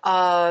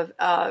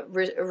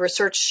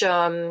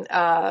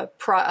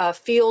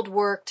field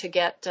work to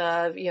get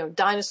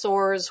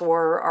dinosaurs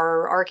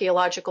or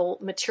archaeological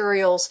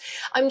materials.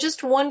 I'm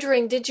just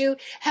wondering, did you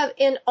have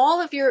in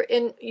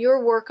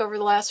your work over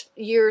the last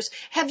years,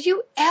 have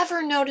you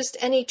ever noticed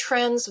any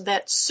trends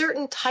that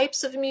certain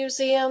types of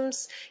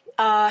museums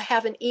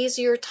have an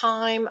easier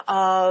time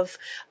of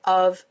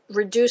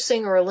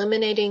reducing or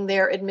eliminating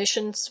their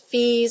admissions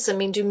fees? I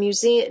mean,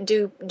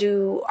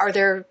 are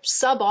there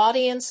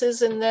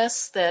sub-audiences in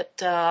this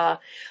that,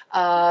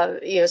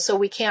 so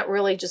we can't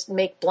really just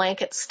make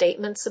blanket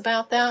statements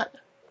about that?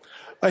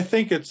 I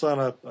think it's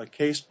on a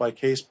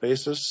case-by-case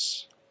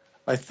basis.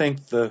 I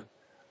think the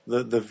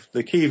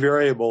key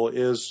variable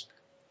is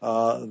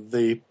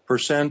the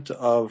percent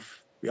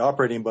of the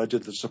operating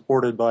budget that's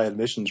supported by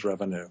admissions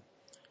revenue.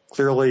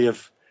 Clearly,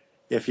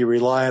 if you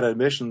rely on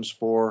admissions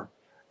for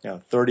 30%,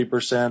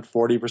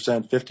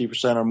 40%,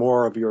 50% or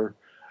more of your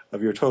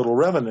total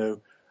revenue,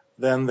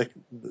 then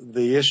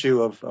the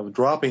issue of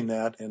dropping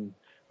that and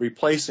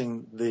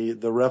replacing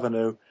the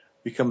revenue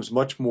becomes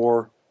much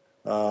more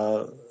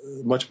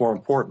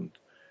important.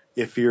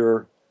 If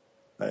your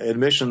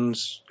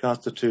admissions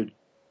constitute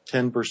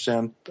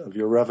 10% of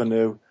your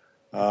revenue,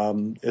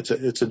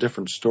 it's a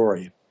different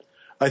story.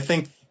 I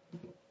think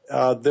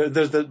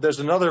there's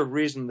another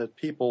reason that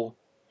the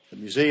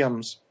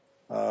museums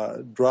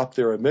drop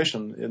their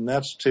admission, and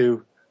that's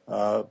to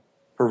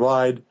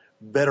provide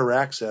better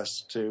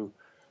access to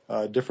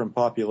different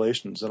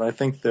populations. And I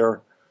think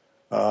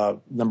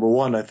number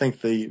one, I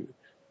think the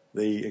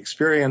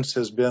experience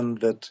has been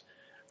that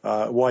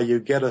while you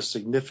get a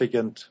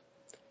significant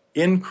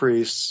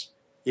increase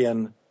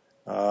in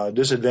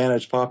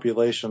disadvantaged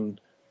population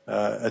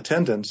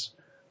attendance,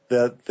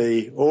 that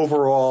the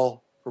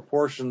overall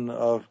proportion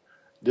of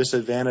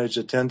disadvantaged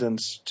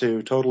attendance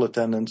to total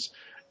attendance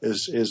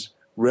is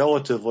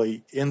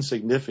relatively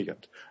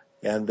insignificant.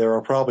 And there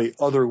are probably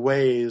other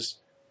ways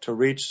to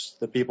reach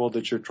the people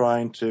that you're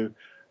trying to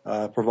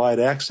provide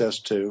access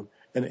to.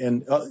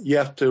 And you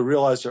have to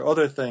realize there are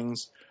other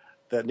things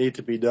that need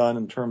to be done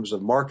in terms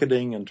of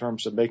marketing, in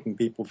terms of making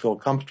people feel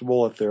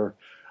comfortable if they're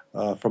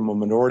from a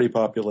minority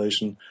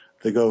population.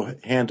 They go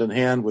hand in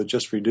hand with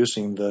just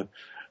reducing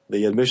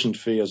the admission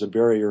fee as a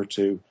barrier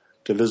to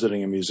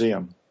visiting a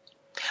museum.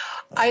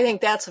 I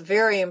think that's a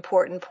very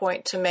important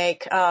point to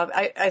make.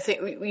 I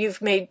think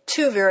you've made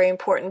two very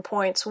important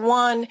points.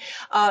 One,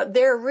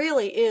 there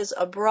really is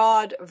a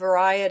broad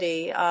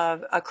variety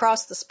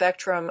across the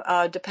spectrum,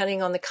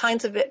 depending on the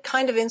kind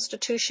of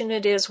institution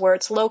it is, where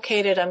it's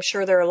located. I'm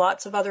sure there are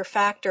lots of other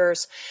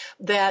factors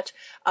that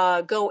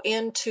go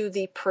into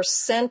the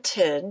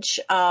percentage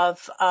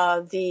of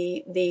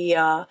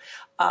the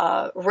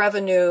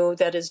revenue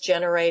that is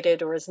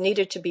generated or is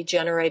needed to be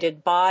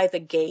generated by the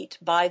gate,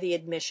 by the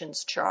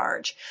admissions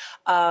charge.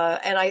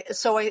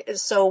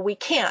 So we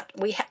can't.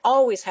 We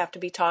always have to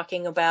be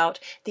talking about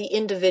the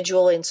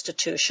individual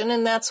institution,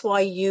 and that's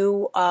why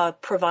you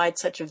provide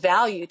such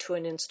value to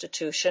an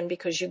institution,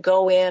 because you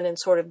go in and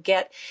sort of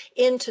get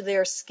into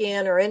their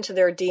skin or into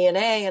their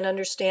DNA and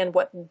understand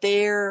what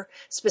their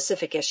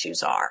specific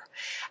issues are.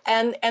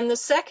 And the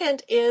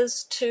second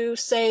is to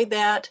say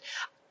that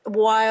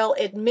while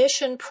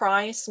admission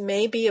price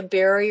may be a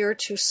barrier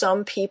to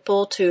some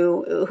people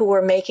who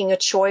are making a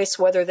choice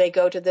whether they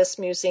go to this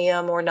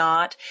museum or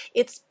not,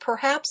 it's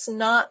perhaps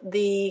not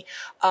the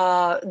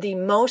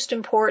most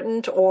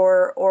important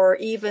or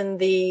even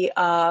the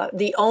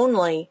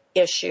only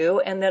issue,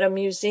 and that a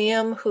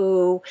museum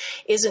who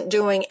isn't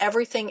doing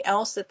everything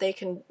else that they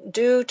can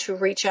do to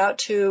reach out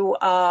to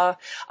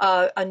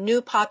a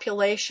new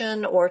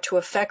population or to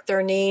affect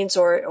their needs,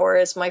 or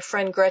as my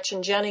friend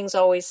Gretchen Jennings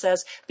always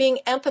says, being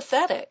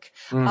empathetic.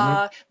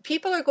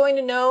 People are going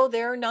to know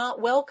they're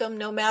not welcome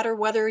no matter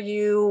whether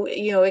you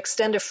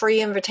extend a free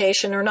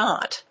invitation or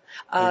not.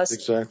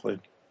 Exactly.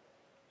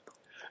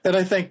 And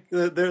I think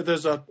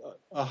there's a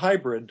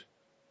hybrid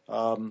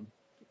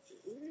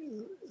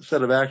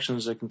set of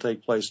actions that can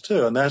take place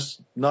too, and that's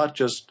not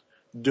just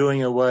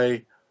doing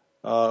away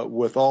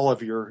with all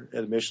of your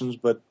admissions,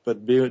 but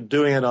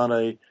doing it on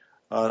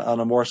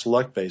a more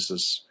select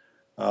basis,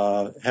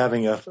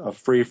 having a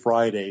free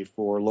Friday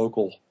for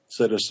local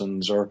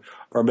citizens, or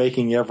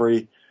making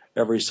every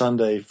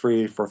Sunday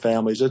free for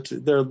families.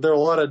 There are a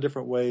lot of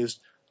different ways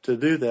to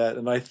do that,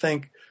 and I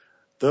think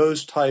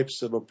those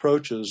types of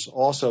approaches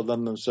also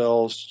lend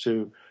themselves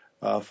to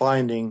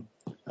finding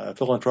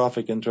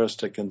philanthropic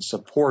interests that can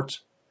support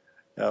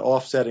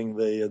offsetting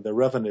the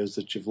revenues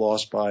that you've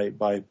lost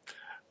by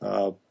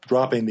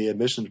dropping the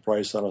admissions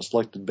price on a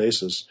selected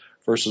basis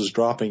versus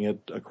dropping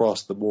it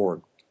across the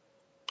board.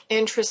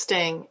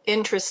 Interesting.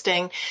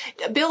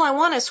 Bill, I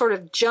want to sort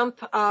of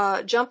jump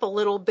a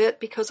little bit,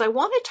 because I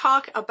want to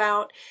talk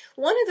about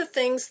one of the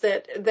things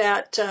that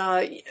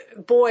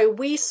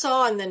we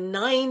saw in the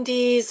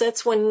 90s.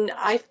 That's when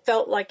I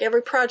felt like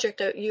every project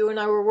that you and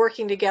I were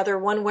working together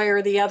one way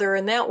or the other,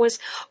 and that was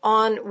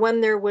when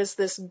there was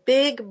this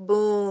big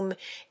boom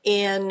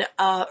in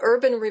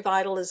urban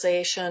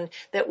revitalization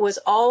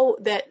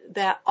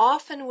that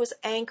often was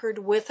anchored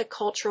with a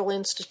cultural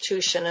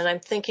institution. And I'm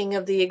thinking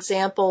of the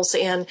examples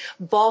in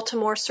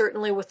Baltimore,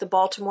 certainly with the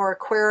Baltimore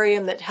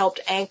Aquarium that helped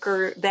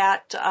anchor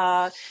that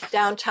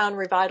downtown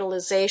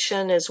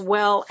revitalization, as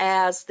well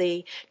as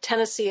the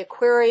Tennessee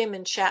Aquarium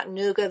in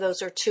Chattanooga.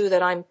 Those are two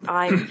that I'm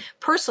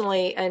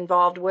personally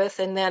involved with,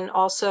 and then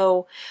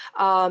also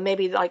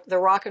maybe like the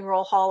Rock and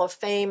Roll Hall of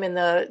Fame and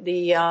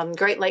the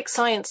Great Lakes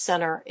Science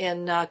Center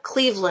in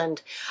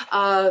Cleveland.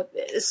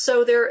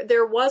 So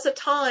there was a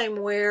time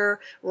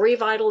where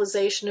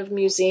revitalization of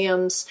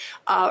museums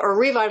or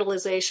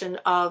revitalization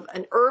of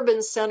an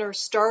urban center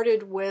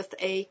started with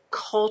a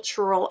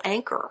cultural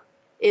anchor.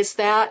 Is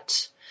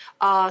that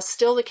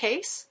still the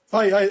case?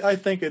 I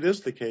think it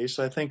is the case.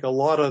 I think a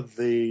lot of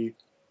the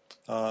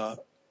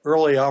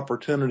early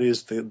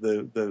opportunities,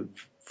 the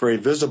very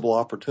visible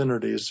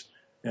opportunities,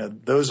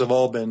 those have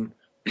all been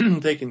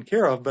taken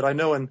care of. But I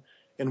know in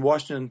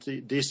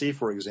Washington, D.C.,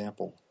 for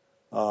example,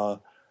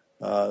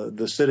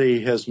 the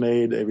city has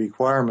made a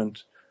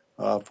requirement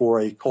for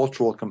a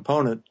cultural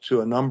component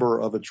to a number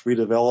of its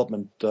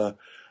redevelopment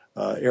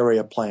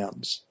area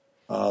plans.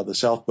 The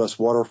Southwest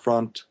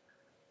Waterfront,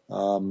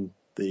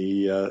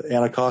 the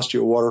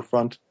Anacostia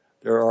Waterfront.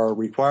 There are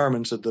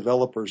requirements that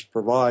developers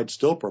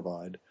still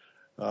provide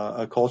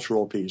a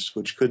cultural piece,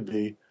 which could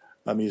be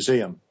a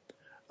museum.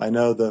 I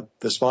know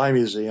the Spy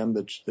Museum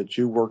that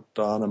you worked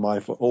on and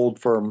my old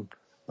firm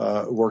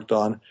worked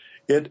on,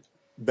 it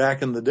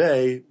back in the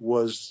day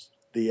was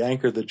the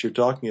anchor that you're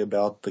talking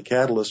about, the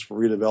catalyst for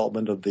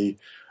redevelopment of the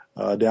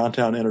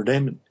downtown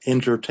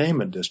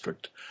entertainment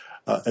district.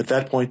 At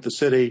that point, the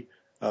city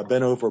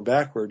bent over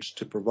backwards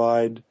to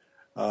provide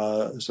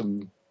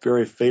some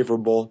very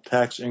favorable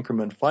tax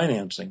increment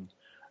financing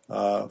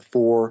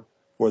for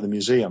the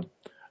museum.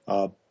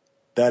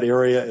 That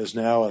area is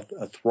now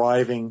a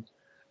thriving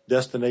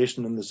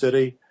destination in the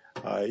city.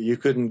 You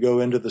couldn't go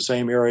into the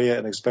same area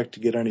and expect to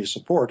get any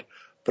support.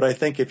 But I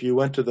think if you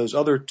went to those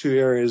other two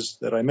areas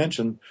that I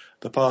mentioned,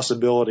 the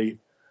possibility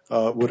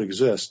would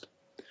exist.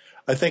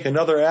 I think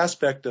another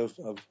aspect of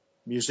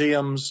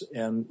museums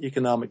and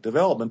economic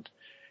development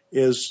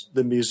is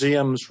the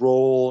museum's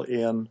role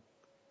in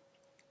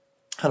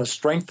kind of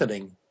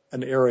strengthening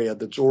an area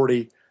that's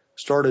already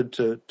started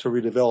to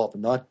redevelop,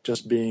 not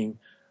just being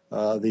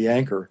the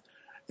anchor.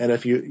 And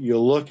if you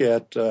look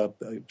at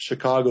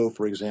Chicago,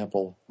 for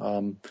example,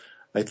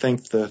 I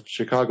think the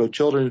Chicago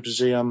Children's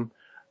Museum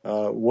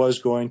was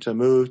going to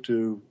move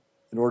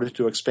in order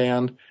to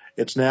expand.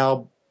 It's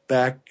now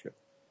back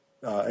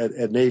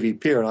at Navy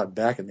Pier, not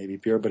back at Navy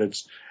Pier, but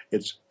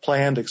its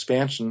planned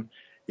expansion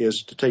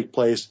is to take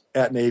place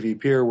at Navy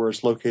Pier, where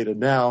it's located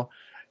now,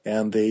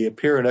 and the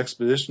Pier and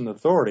Expedition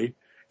Authority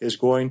is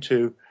going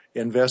to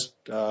invest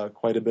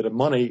quite a bit of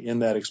money in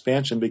that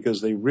expansion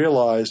because they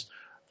realize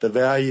the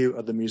value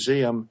of the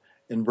museum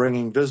in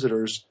bringing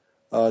visitors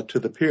to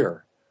the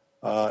pier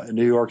in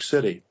New York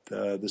City.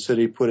 The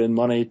city put in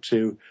money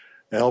to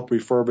help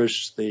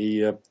refurbish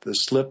the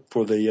slip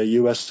for the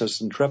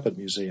USS Intrepid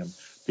Museum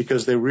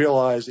because they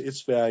realize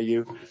its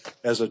value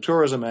as a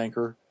tourism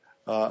anchor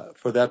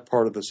for that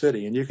part of the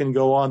city. And you can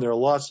go on. There are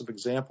lots of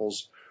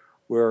examples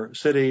where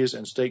cities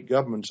and state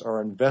governments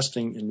are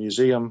investing in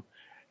museum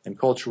and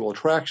cultural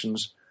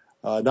attractions,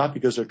 not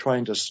because they're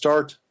trying to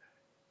start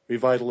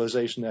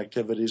revitalization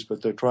activities,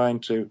 but they're trying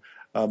to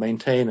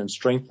maintain and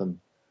strengthen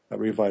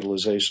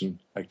revitalization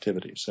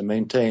activities and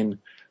maintain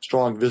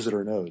strong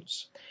visitor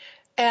nodes.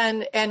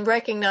 And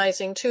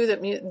recognizing, too,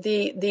 that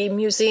the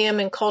museum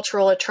and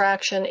cultural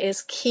attraction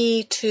is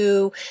key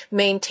to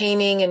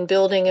maintaining and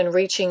building and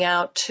reaching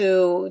out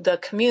to the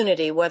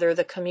community, whether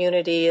the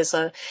community is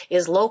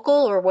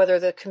local or whether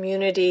the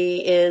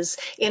community is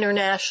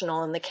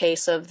international in the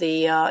case of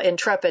the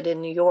Intrepid in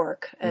New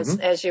York,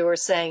 as you were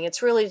saying.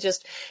 It's really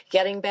just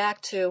getting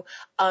back to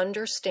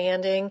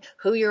understanding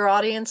who your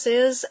audience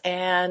is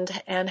and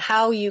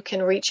how you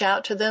can reach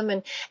out to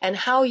them and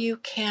how you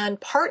can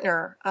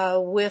partner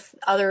with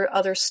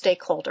other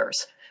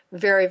stakeholders.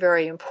 Very,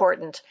 very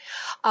important.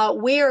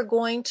 We are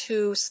going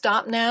to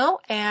stop now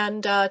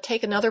and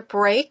take another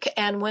break.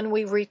 And when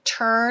we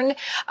return,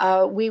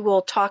 we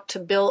will talk to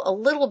Bill a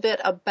little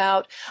bit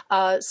about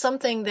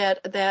something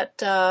that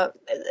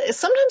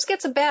sometimes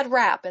gets a bad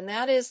rap, and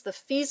that is the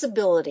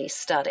feasibility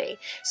study.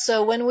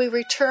 So when we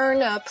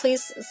return,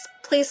 please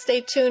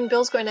stay tuned.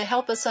 Bill's going to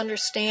help us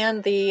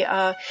understand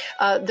the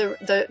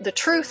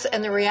truth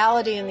and the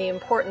reality and the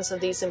importance of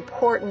these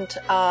important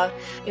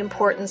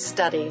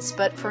studies.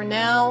 But for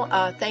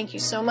now, thank you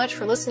so much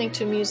for listening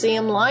to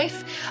Museum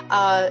Life.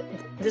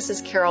 This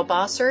is Carol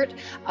Bossert.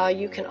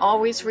 You can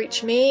always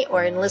reach me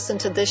or listen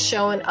to this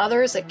show and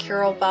others at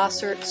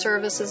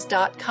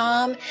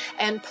carolbossertservices.com.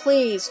 And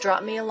please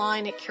drop me a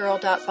line at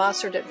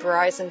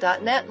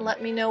carol.bossert@verizon.net and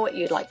let me know what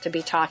you'd like to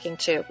be talking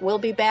to. We'll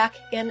be back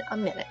in a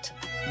minute.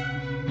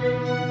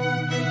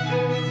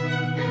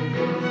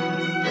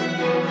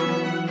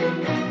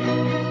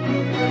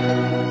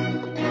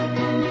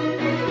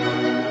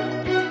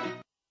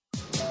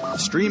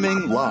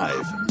 Streaming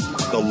live,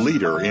 the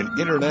leader in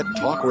Internet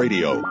talk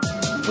radio,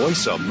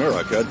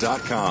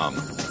 voiceamerica.com.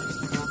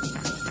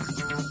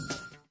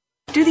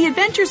 Do the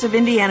adventures of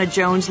Indiana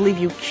Jones leave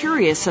you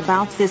curious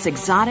about this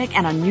exotic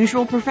and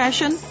unusual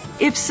profession?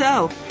 If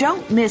so,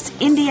 don't miss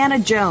Indiana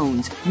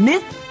Jones,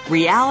 Myth,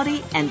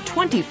 Reality, and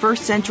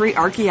 21st Century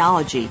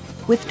Archaeology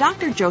with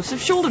Dr.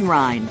 Joseph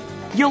Schuldenrein.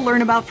 You'll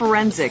learn about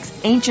forensics,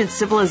 ancient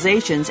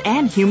civilizations,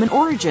 and human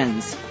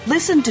origins.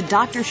 Listen to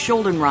Dr.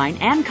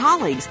 Schuldenrein and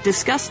colleagues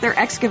discuss their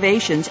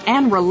excavations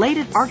and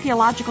related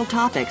archaeological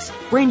topics,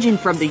 ranging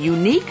from the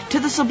unique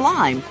to the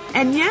sublime,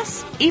 and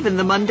yes, even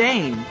the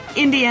mundane.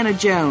 Indiana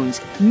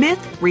Jones,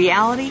 Myth,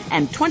 Reality,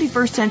 and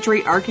 21st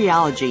Century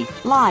Archaeology,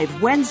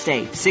 live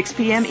Wednesday, 6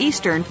 p.m.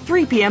 Eastern,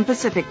 3 p.m.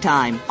 Pacific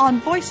Time, on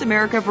Voice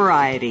America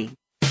Variety.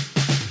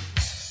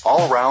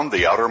 All round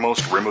the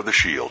outermost rim of the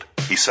shield,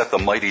 he set the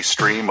mighty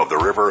stream of the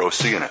river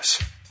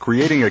Oceanus,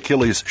 creating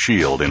Achilles'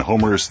 shield in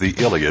Homer's The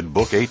Iliad,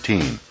 Book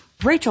 18.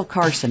 Rachel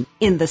Carson,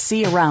 in The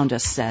Sea Around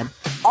Us, said,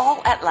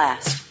 "All at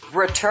last,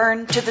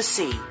 return to the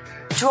sea,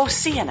 to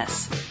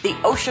Oceanus, the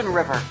ocean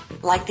river,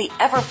 like the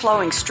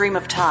ever-flowing stream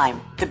of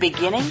time, the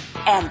beginning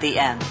and the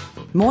end."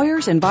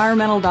 Moyer's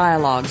Environmental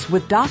Dialogues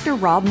with Dr.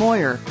 Rob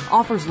Moyer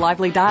offers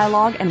lively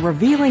dialogue and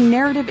revealing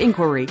narrative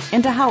inquiry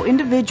into how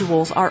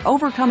individuals are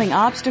overcoming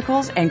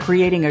obstacles and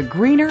creating a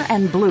greener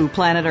and blue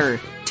planet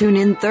Earth. Tune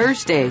in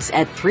Thursdays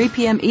at 3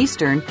 p.m.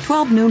 Eastern,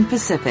 12 noon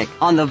Pacific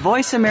on the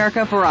Voice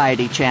America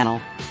Variety Channel.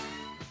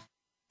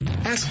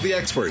 Ask the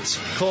experts.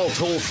 Call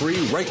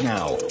toll-free right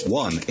now,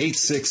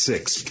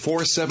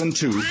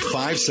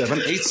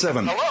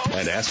 1-866-472-5787.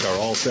 And ask our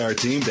All-Star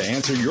team to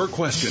answer your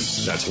question.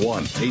 That's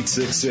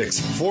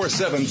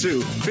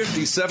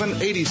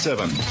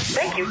 1-866-472-5787.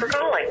 Thank you for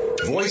calling.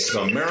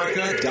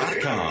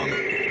 VoiceAmerica.com.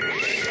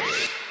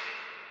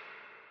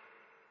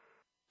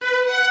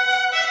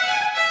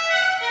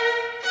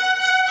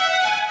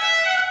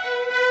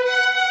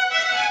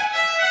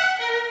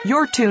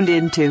 You're tuned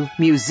into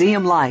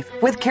Museum Life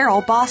with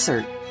Carol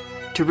Bossert.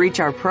 To reach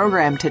our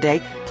program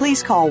today,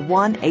 please call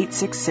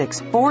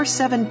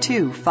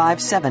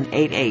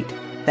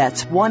 1-866-472-5788.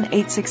 That's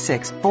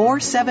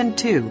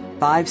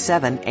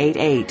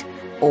 1-866-472-5788.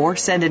 Or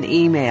send an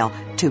email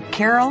to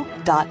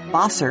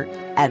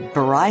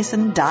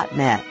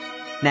carol.bossert@verizon.net.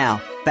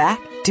 Now,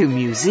 back to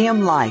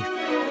Museum Life.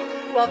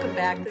 Welcome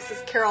back. This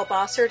is Carol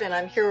Bossert, and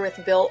I'm here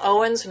with Bill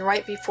Owens. And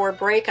right before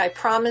break, I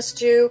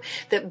promised you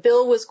that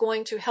Bill was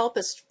going to help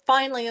us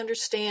finally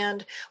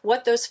understand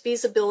what those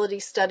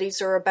feasibility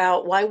studies are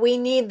about, why we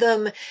need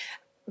them,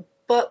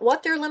 but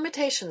what their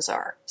limitations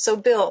are. So,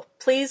 Bill,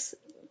 please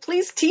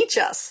teach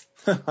us.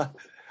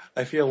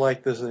 I feel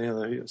like this,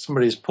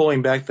 somebody's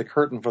pulling back the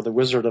curtain for the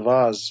Wizard of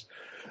Oz.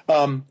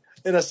 And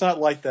it's not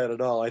like that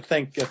at all. I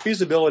think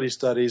feasibility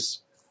studies,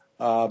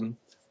 I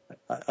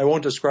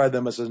won't describe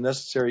them as a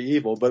necessary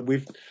evil, but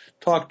we've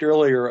talked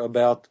earlier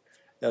about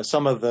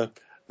some of the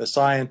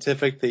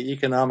scientific, the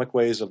economic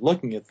ways of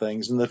looking at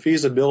things, and the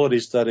feasibility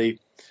study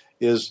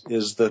is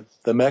the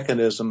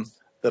mechanism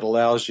that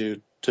allows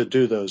you to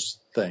do those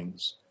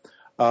things.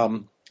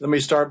 Let me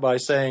start by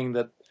saying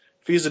that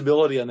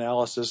feasibility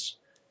analysis,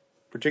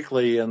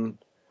 particularly in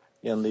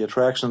the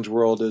attractions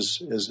world,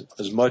 is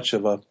as much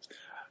of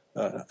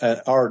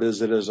an art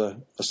as it is a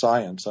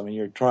science. I mean,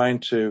 you're trying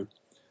to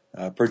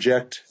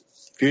project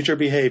future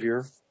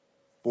behavior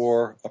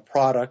for a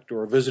product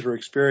or a visitor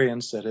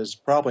experience that has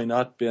probably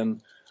not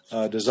been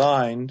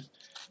designed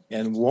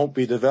and won't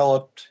be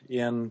developed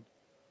you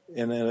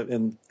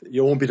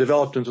won't be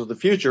developed into the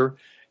future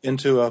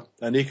into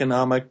an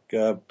economic,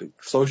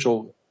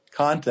 social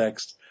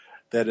context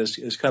that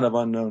is kind of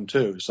unknown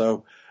too.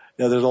 So,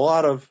 there's a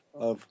lot of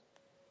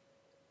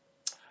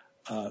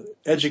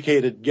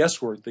educated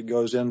guesswork that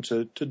goes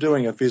into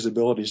doing a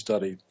feasibility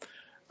study.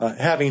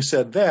 Having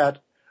said that,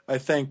 I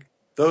think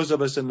those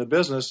of us in the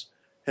business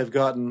have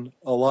gotten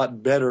a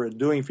lot better at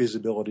doing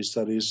feasibility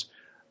studies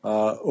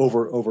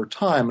over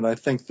time, and I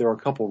think there are a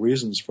couple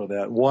reasons for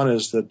that. One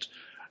is that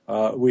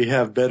we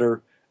have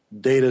better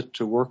data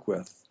to work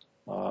with.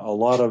 A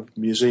lot of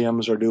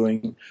museums are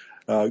doing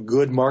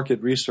good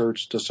market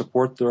research to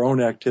support their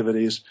own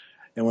activities,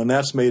 and when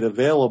that's made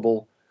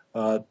available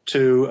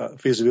to a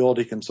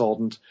feasibility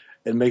consultant,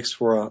 it makes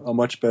for a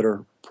much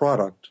better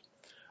product.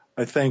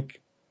 I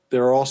think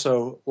there are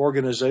also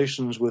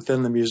organizations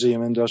within the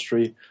museum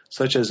industry,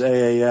 such as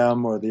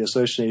AAM or the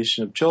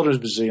Association of Children's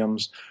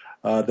Museums,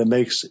 that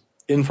makes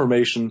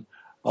information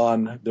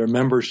on their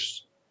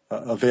members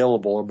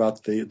available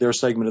about their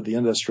segment of the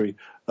industry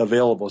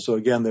available. So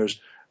again, there's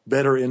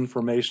better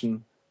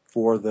information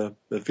for the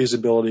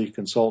feasibility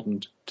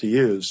consultant to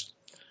use.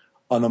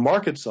 On the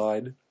market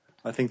side,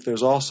 I think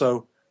there's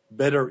also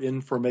better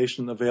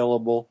information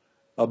available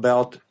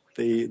about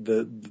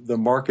the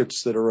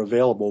markets that are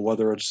available,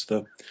 whether it's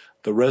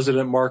the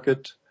resident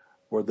market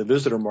or the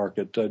visitor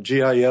market.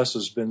 GIS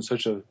has been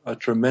such a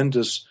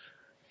tremendous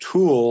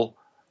tool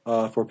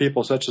for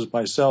people such as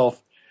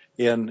myself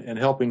in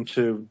helping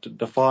to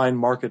define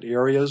market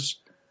areas.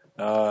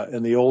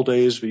 In the old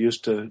days, we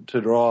used to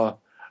draw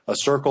a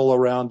circle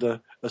around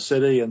a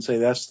city and say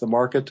that's the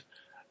market.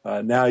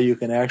 Now you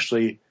can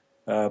actually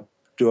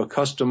do a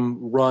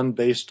custom run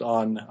based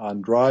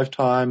on drive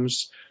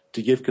times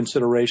to give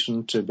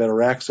consideration to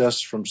better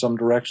access from some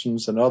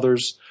directions than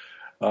others.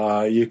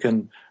 You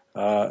can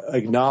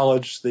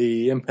acknowledge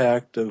the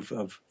impact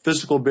of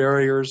physical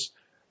barriers,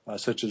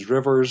 such as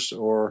rivers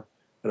or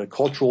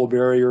cultural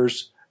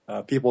barriers.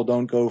 People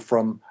don't go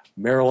from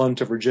Maryland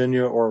to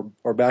Virginia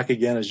or back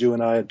again, as you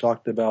and I had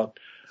talked about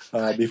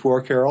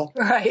before, Carol.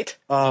 Right.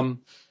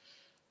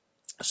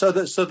 So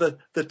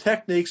the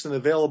techniques and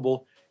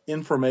available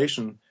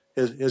information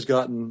has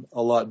gotten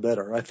a lot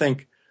better. I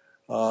think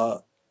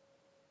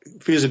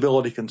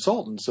feasibility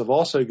consultants have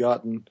also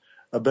gotten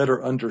a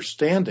better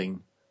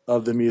understanding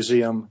of the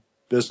museum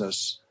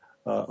business.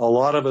 A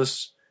lot of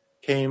us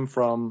came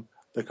from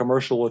the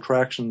commercial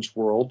attractions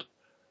world,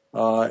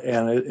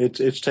 and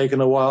it's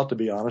taken a while, to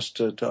be honest,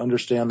 to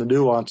understand the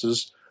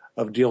nuances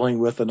of dealing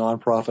with a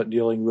nonprofit,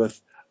 dealing with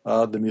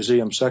the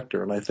museum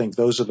sector. And I think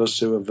those of us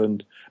who have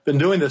been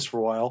doing this for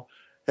a while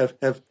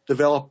have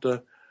developed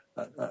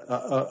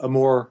a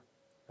more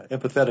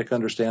empathetic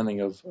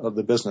understanding of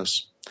the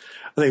business.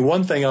 I think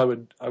one thing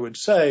I would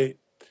say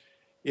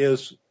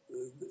is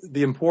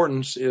the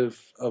importance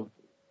of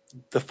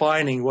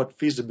defining what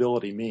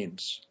feasibility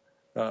means.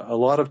 A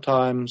lot of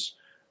times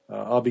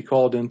I'll be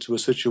called into a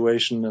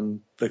situation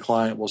and the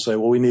client will say,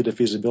 well, we need a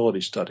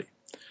feasibility study.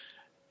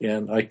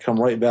 And I come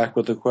right back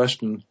with the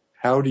question,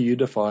 how do you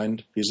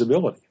define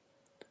feasibility?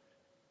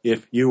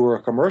 If you were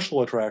a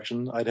commercial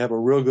attraction, I'd have a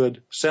real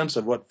good sense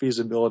of what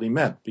feasibility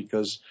meant,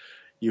 because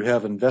you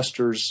have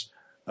investors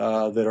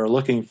that are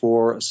looking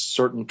for a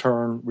certain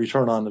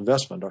return on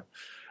investment, or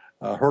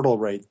a hurdle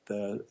rate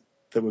that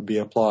would be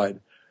applied.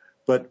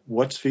 But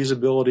what's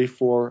feasibility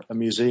for a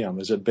museum?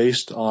 Is it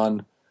based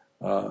on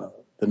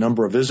the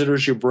number of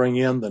visitors you bring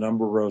in, the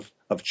number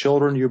of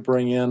children you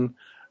bring in,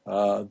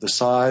 the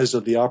size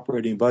of the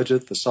operating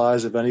budget, the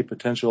size of any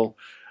potential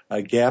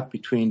gap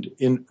between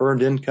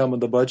earned income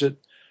and the budget?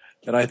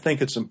 And I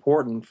think it's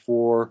important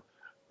for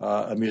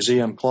a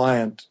museum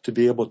client to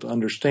be able to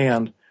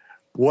understand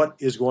what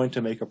is going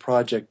to make a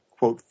project,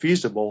 quote,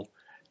 feasible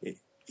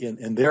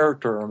in their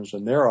terms,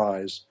 in their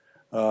eyes,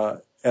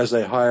 as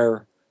they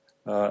hire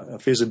a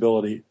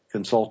feasibility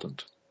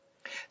consultant.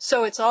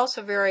 So it's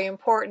also very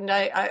important.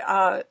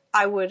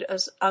 I would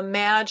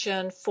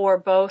imagine for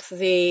both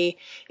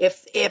if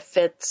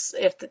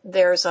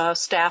there's a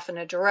staff and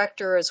a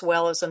director as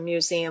well as a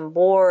museum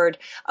board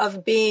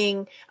of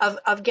getting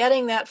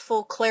that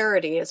full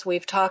clarity, as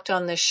we've talked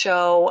on this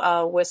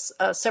show with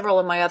several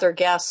of my other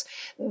guests,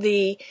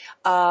 the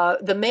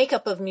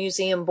makeup of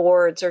museum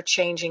boards are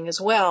changing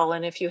as well.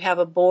 And if you have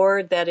a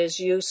board that is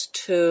used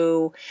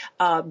to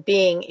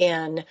being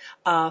in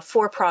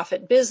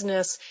for-profit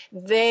business,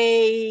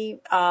 they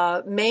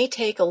may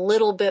take a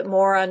little bit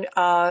more on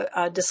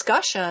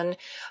discussion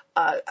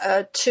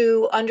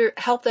to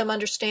help them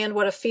understand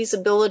what a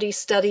feasibility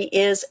study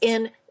is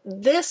in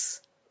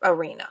this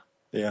arena.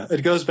 Yeah,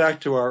 it goes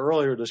back to our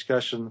earlier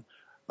discussion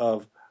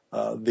of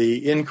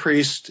the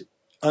increased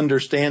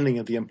understanding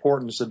of the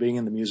importance of being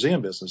in the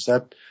museum business.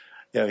 That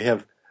you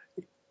have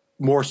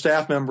more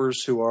staff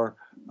members who are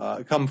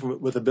come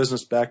with a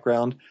business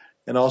background,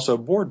 and also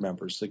board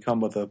members that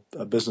come with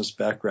a business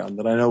background.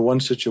 And I know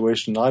one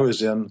situation I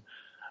was in,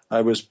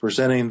 I was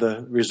presenting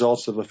the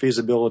results of a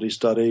feasibility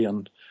study,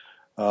 and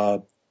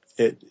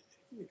it,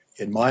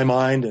 in my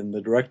mind and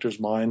the director's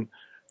mind,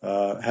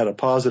 had a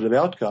positive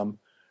outcome.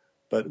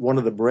 But one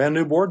of the brand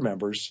new board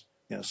members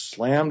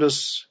slammed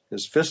his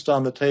fist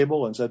on the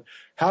table and said,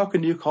 "How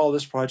can you call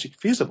this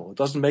project feasible? It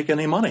doesn't make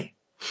any money."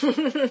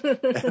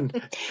 and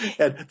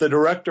the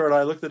director and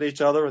I looked at each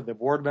other, and the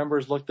board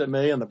members looked at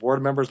me, and the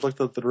board members looked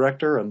at the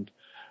director, and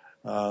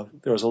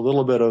there was a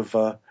little bit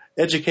of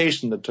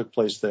education that took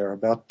place there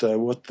about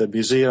what the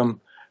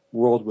museum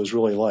world was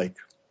really like.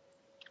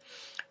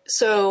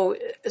 So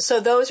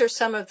those are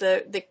some of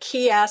the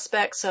key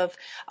aspects of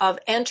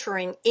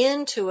entering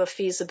into a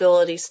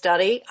feasibility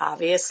study.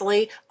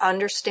 Obviously,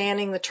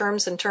 understanding the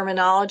terms and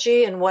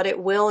terminology and what it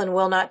will and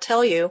will not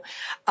tell you.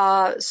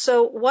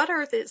 So what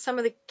are some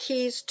of the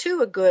keys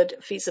to a good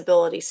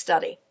feasibility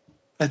study?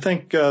 I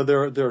think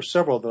there are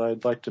several that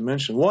I'd like to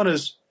mention. One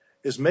is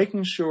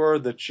making sure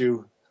that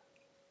you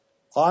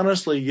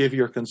honestly give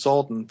your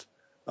consultant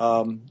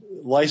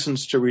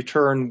license to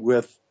return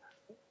with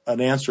an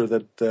answer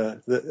that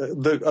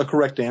a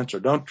correct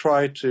answer. Don't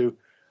try to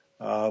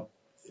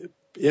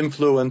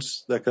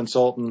influence the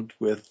consultant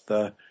with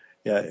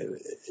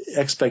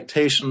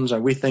expectations,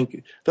 and we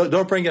think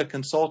don't bring a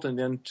consultant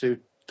in to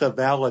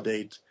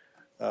validate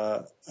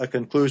a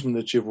conclusion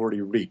that you've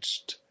already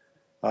reached.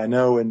 I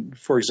know,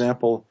 for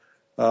example,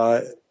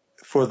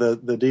 for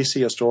the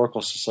DC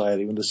Historical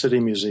Society, when the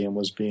City Museum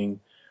was being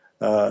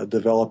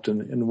developed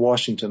in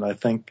Washington, I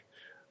think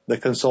the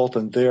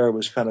consultant there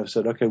was kind of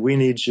said, "Okay, we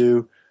need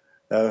you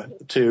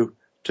to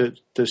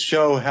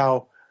show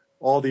how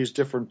all these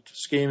different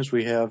schemes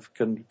we have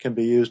can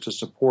be used to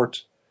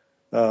support,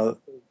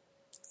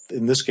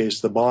 in this case,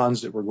 the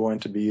bonds that were going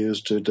to be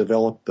used to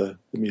develop the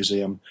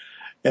museum."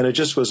 And it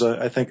just was,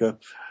 I think, an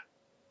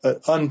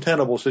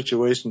untenable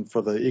situation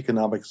for the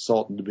economic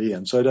consultant to be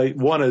in. So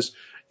one is,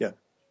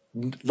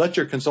 let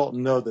your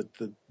consultant know that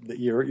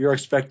you're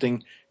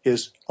expecting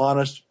his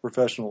honest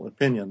professional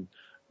opinion,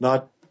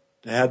 not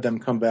to have them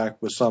come back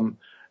with some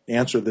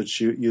answer that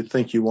you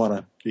think you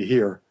want to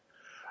hear.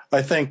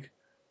 I think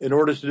in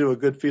order to do a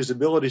good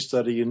feasibility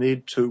study, you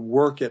need to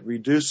work at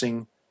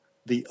reducing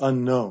the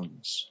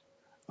unknowns.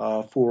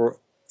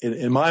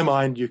 In my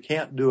mind, you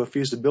can't do a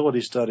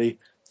feasibility study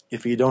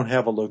if you don't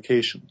have a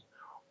location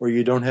or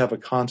you don't have a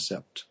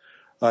concept.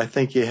 I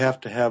think you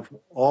have to have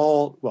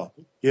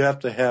you have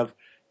to have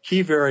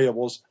key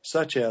variables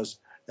such as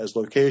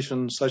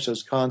location, such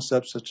as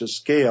concept, such as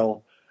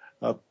scale,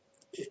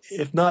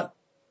 if not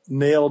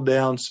nailed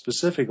down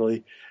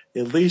specifically,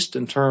 at least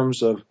in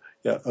terms of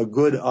a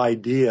good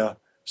idea,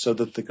 so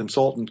that the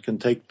consultant can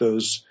take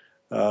those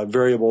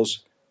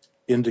variables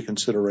into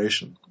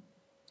consideration.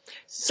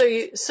 So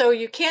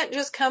you can't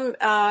just come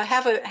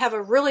have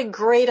a really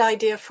great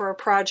idea for a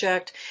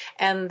project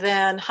and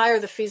then hire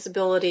the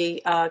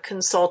feasibility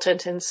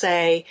consultant and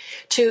say,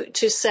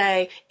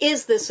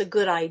 is this a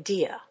good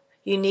idea?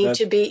 You need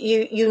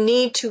you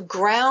need to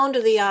ground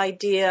the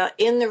idea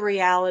in the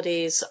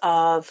realities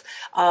of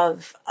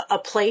a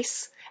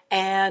place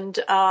and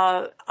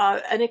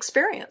an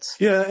experience.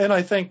 Yeah, and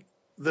I think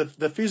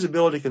the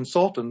feasibility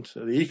consultant,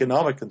 the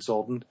economic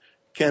consultant,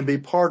 can be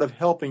part of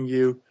helping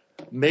you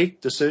make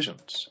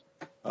decisions.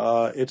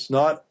 It's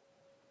not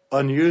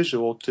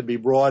unusual to be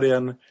brought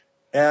in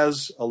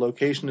as a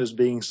location is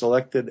being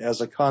selected, as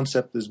a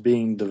concept is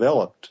being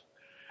developed.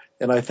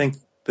 And I think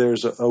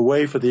there's a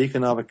way for the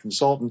economic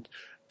consultant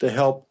to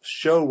help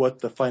show what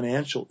the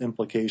financial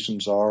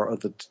implications are, or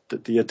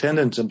the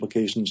attendance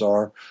implications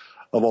are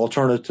of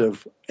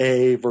alternative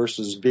A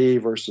versus B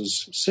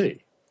versus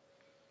C.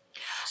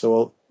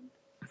 So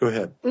Go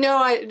ahead. No,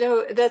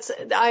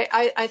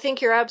 I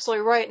think you're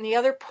absolutely right. And the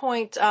other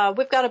point,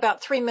 we've got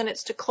about 3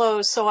 minutes to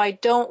close, so I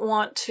don't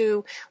want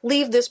to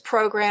leave this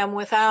program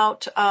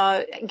without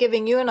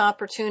giving you an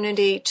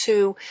opportunity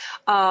to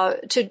not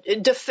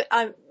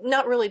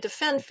really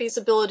defend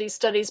feasibility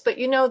studies, but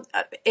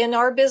in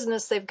our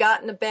business they've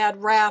gotten a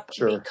bad rap.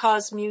 Sure.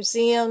 Because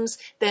museums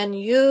then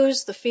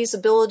use the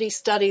feasibility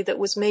study that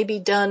was maybe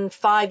done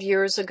 5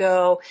 years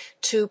ago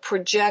to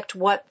project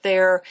what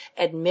their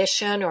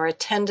admission or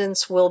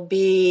attendance will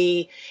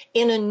be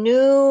in a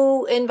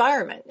new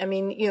environment. I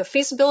mean,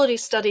 feasibility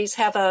studies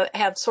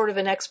have sort of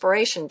an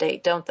expiration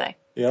date, don't they?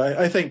 Yeah,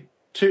 I think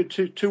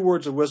two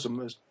words of wisdom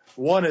is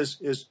one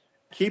is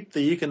keep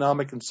the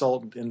economic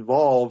consultant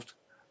involved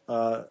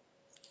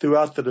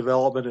throughout the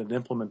development and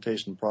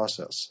implementation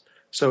process.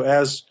 So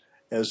as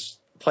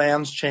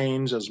plans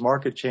change, as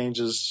market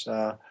changes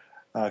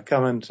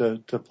come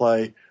into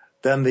play,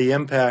 then the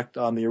impact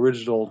on the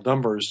original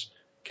numbers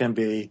can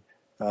be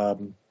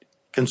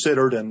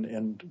considered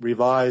and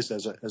revised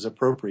as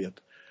appropriate.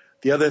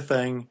 The other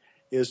thing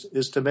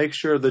is to make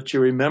sure that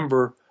you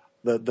remember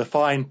the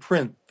fine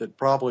print that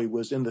probably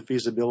was in the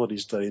feasibility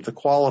study, the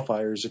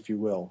qualifiers, if you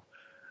will,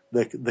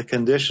 the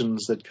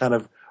conditions that kind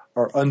of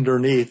are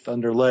underlay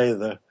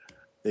the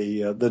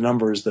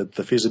numbers that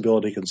the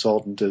feasibility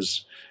consultant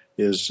is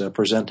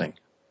presenting.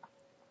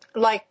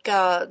 Like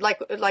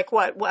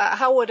what?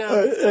 How would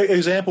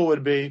example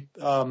would be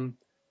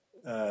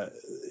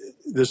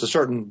there's a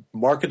certain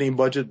marketing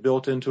budget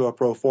built into a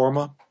pro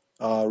forma,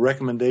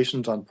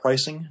 recommendations on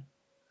pricing.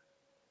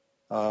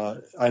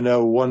 I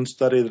know one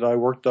study that I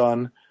worked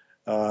on,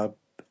 I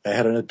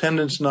had an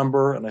attendance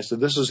number, and I said,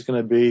 this is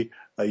going to be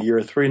a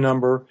year 3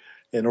 number.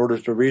 In order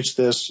to reach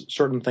this,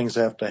 certain things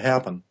have to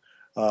happen.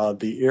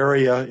 The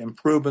area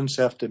improvements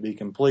have to be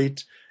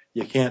complete.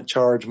 You can't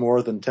charge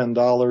more than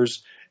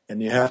 $10,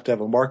 and you have to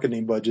have a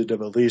marketing budget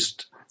of at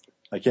least,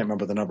 I can't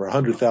remember the number,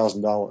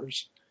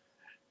 $100,000.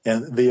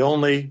 And the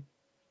only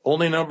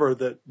number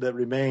that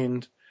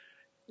remained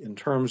in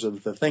terms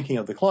of the thinking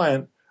of the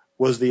client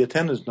was the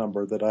attendance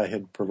number that I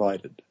had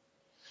provided.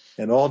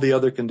 And all the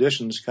other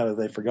conditions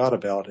they forgot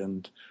about,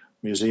 and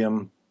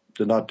museum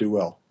did not do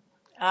well.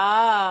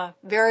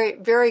 Very,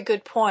 very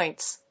good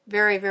points.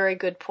 Very, very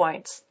good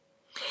points.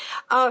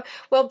 Well,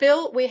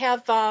 Bill,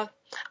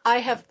 I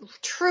have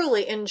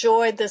truly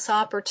enjoyed this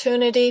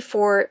opportunity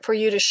for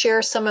you to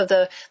share some of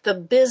the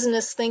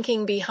business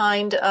thinking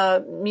behind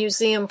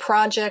museum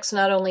projects,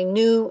 not only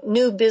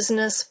new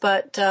business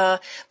but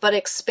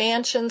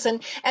expansions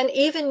and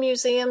even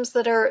museums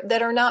that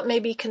are not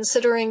maybe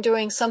considering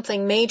doing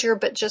something major,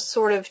 but just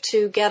sort of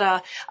to get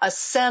a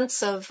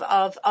sense of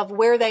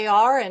where they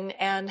are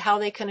and how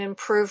they can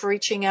improve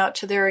reaching out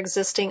to their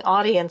existing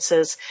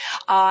audiences.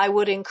 I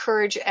would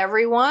encourage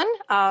everyone,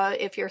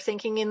 if you're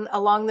thinking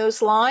along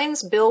those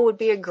lines, Bill would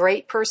be a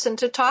great person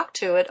to talk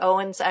to at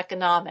Owens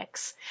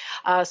Economics.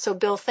 So,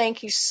 Bill,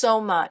 thank you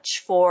so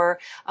much for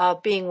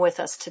being with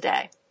us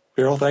today.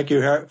 Carol, thank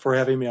you for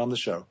having me on the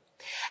show.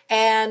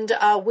 And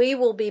we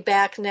will be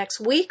back next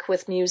week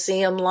with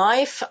Museum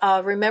Life.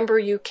 Remember,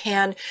 you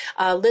can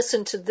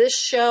listen to this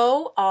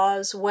show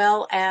as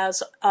well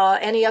as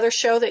any other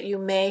show that you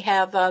may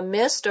have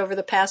missed over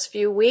the past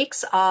few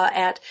weeks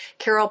at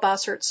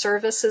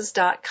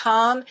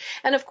carolbossertservices.com.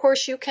 And, of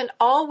course, you can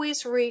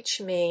always reach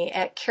me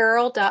at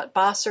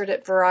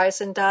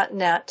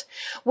carol.bossert@verizon.net.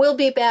 We'll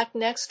be back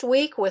next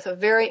week with a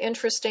very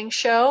interesting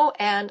show,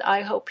 and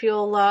I hope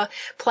you'll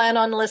plan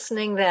on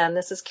listening then.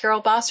 This is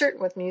Carol Bossert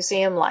with Museum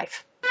Life.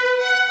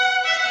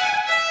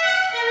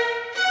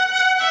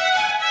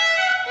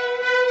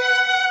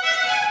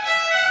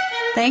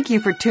 Thank you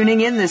for tuning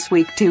in this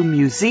week to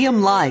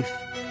Museum Life.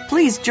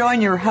 Please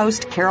join your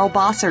host, Carol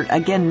Bossert,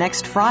 again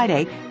next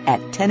Friday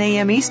at 10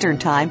 a.m. Eastern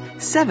Time,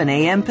 7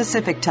 a.m.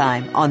 Pacific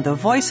Time on the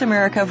Voice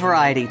America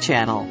Variety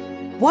Channel.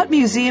 What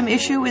museum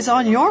issue is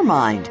on your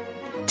mind?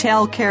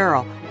 Tell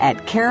Carol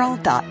at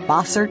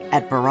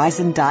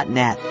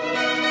carol.bossert@verizon.net.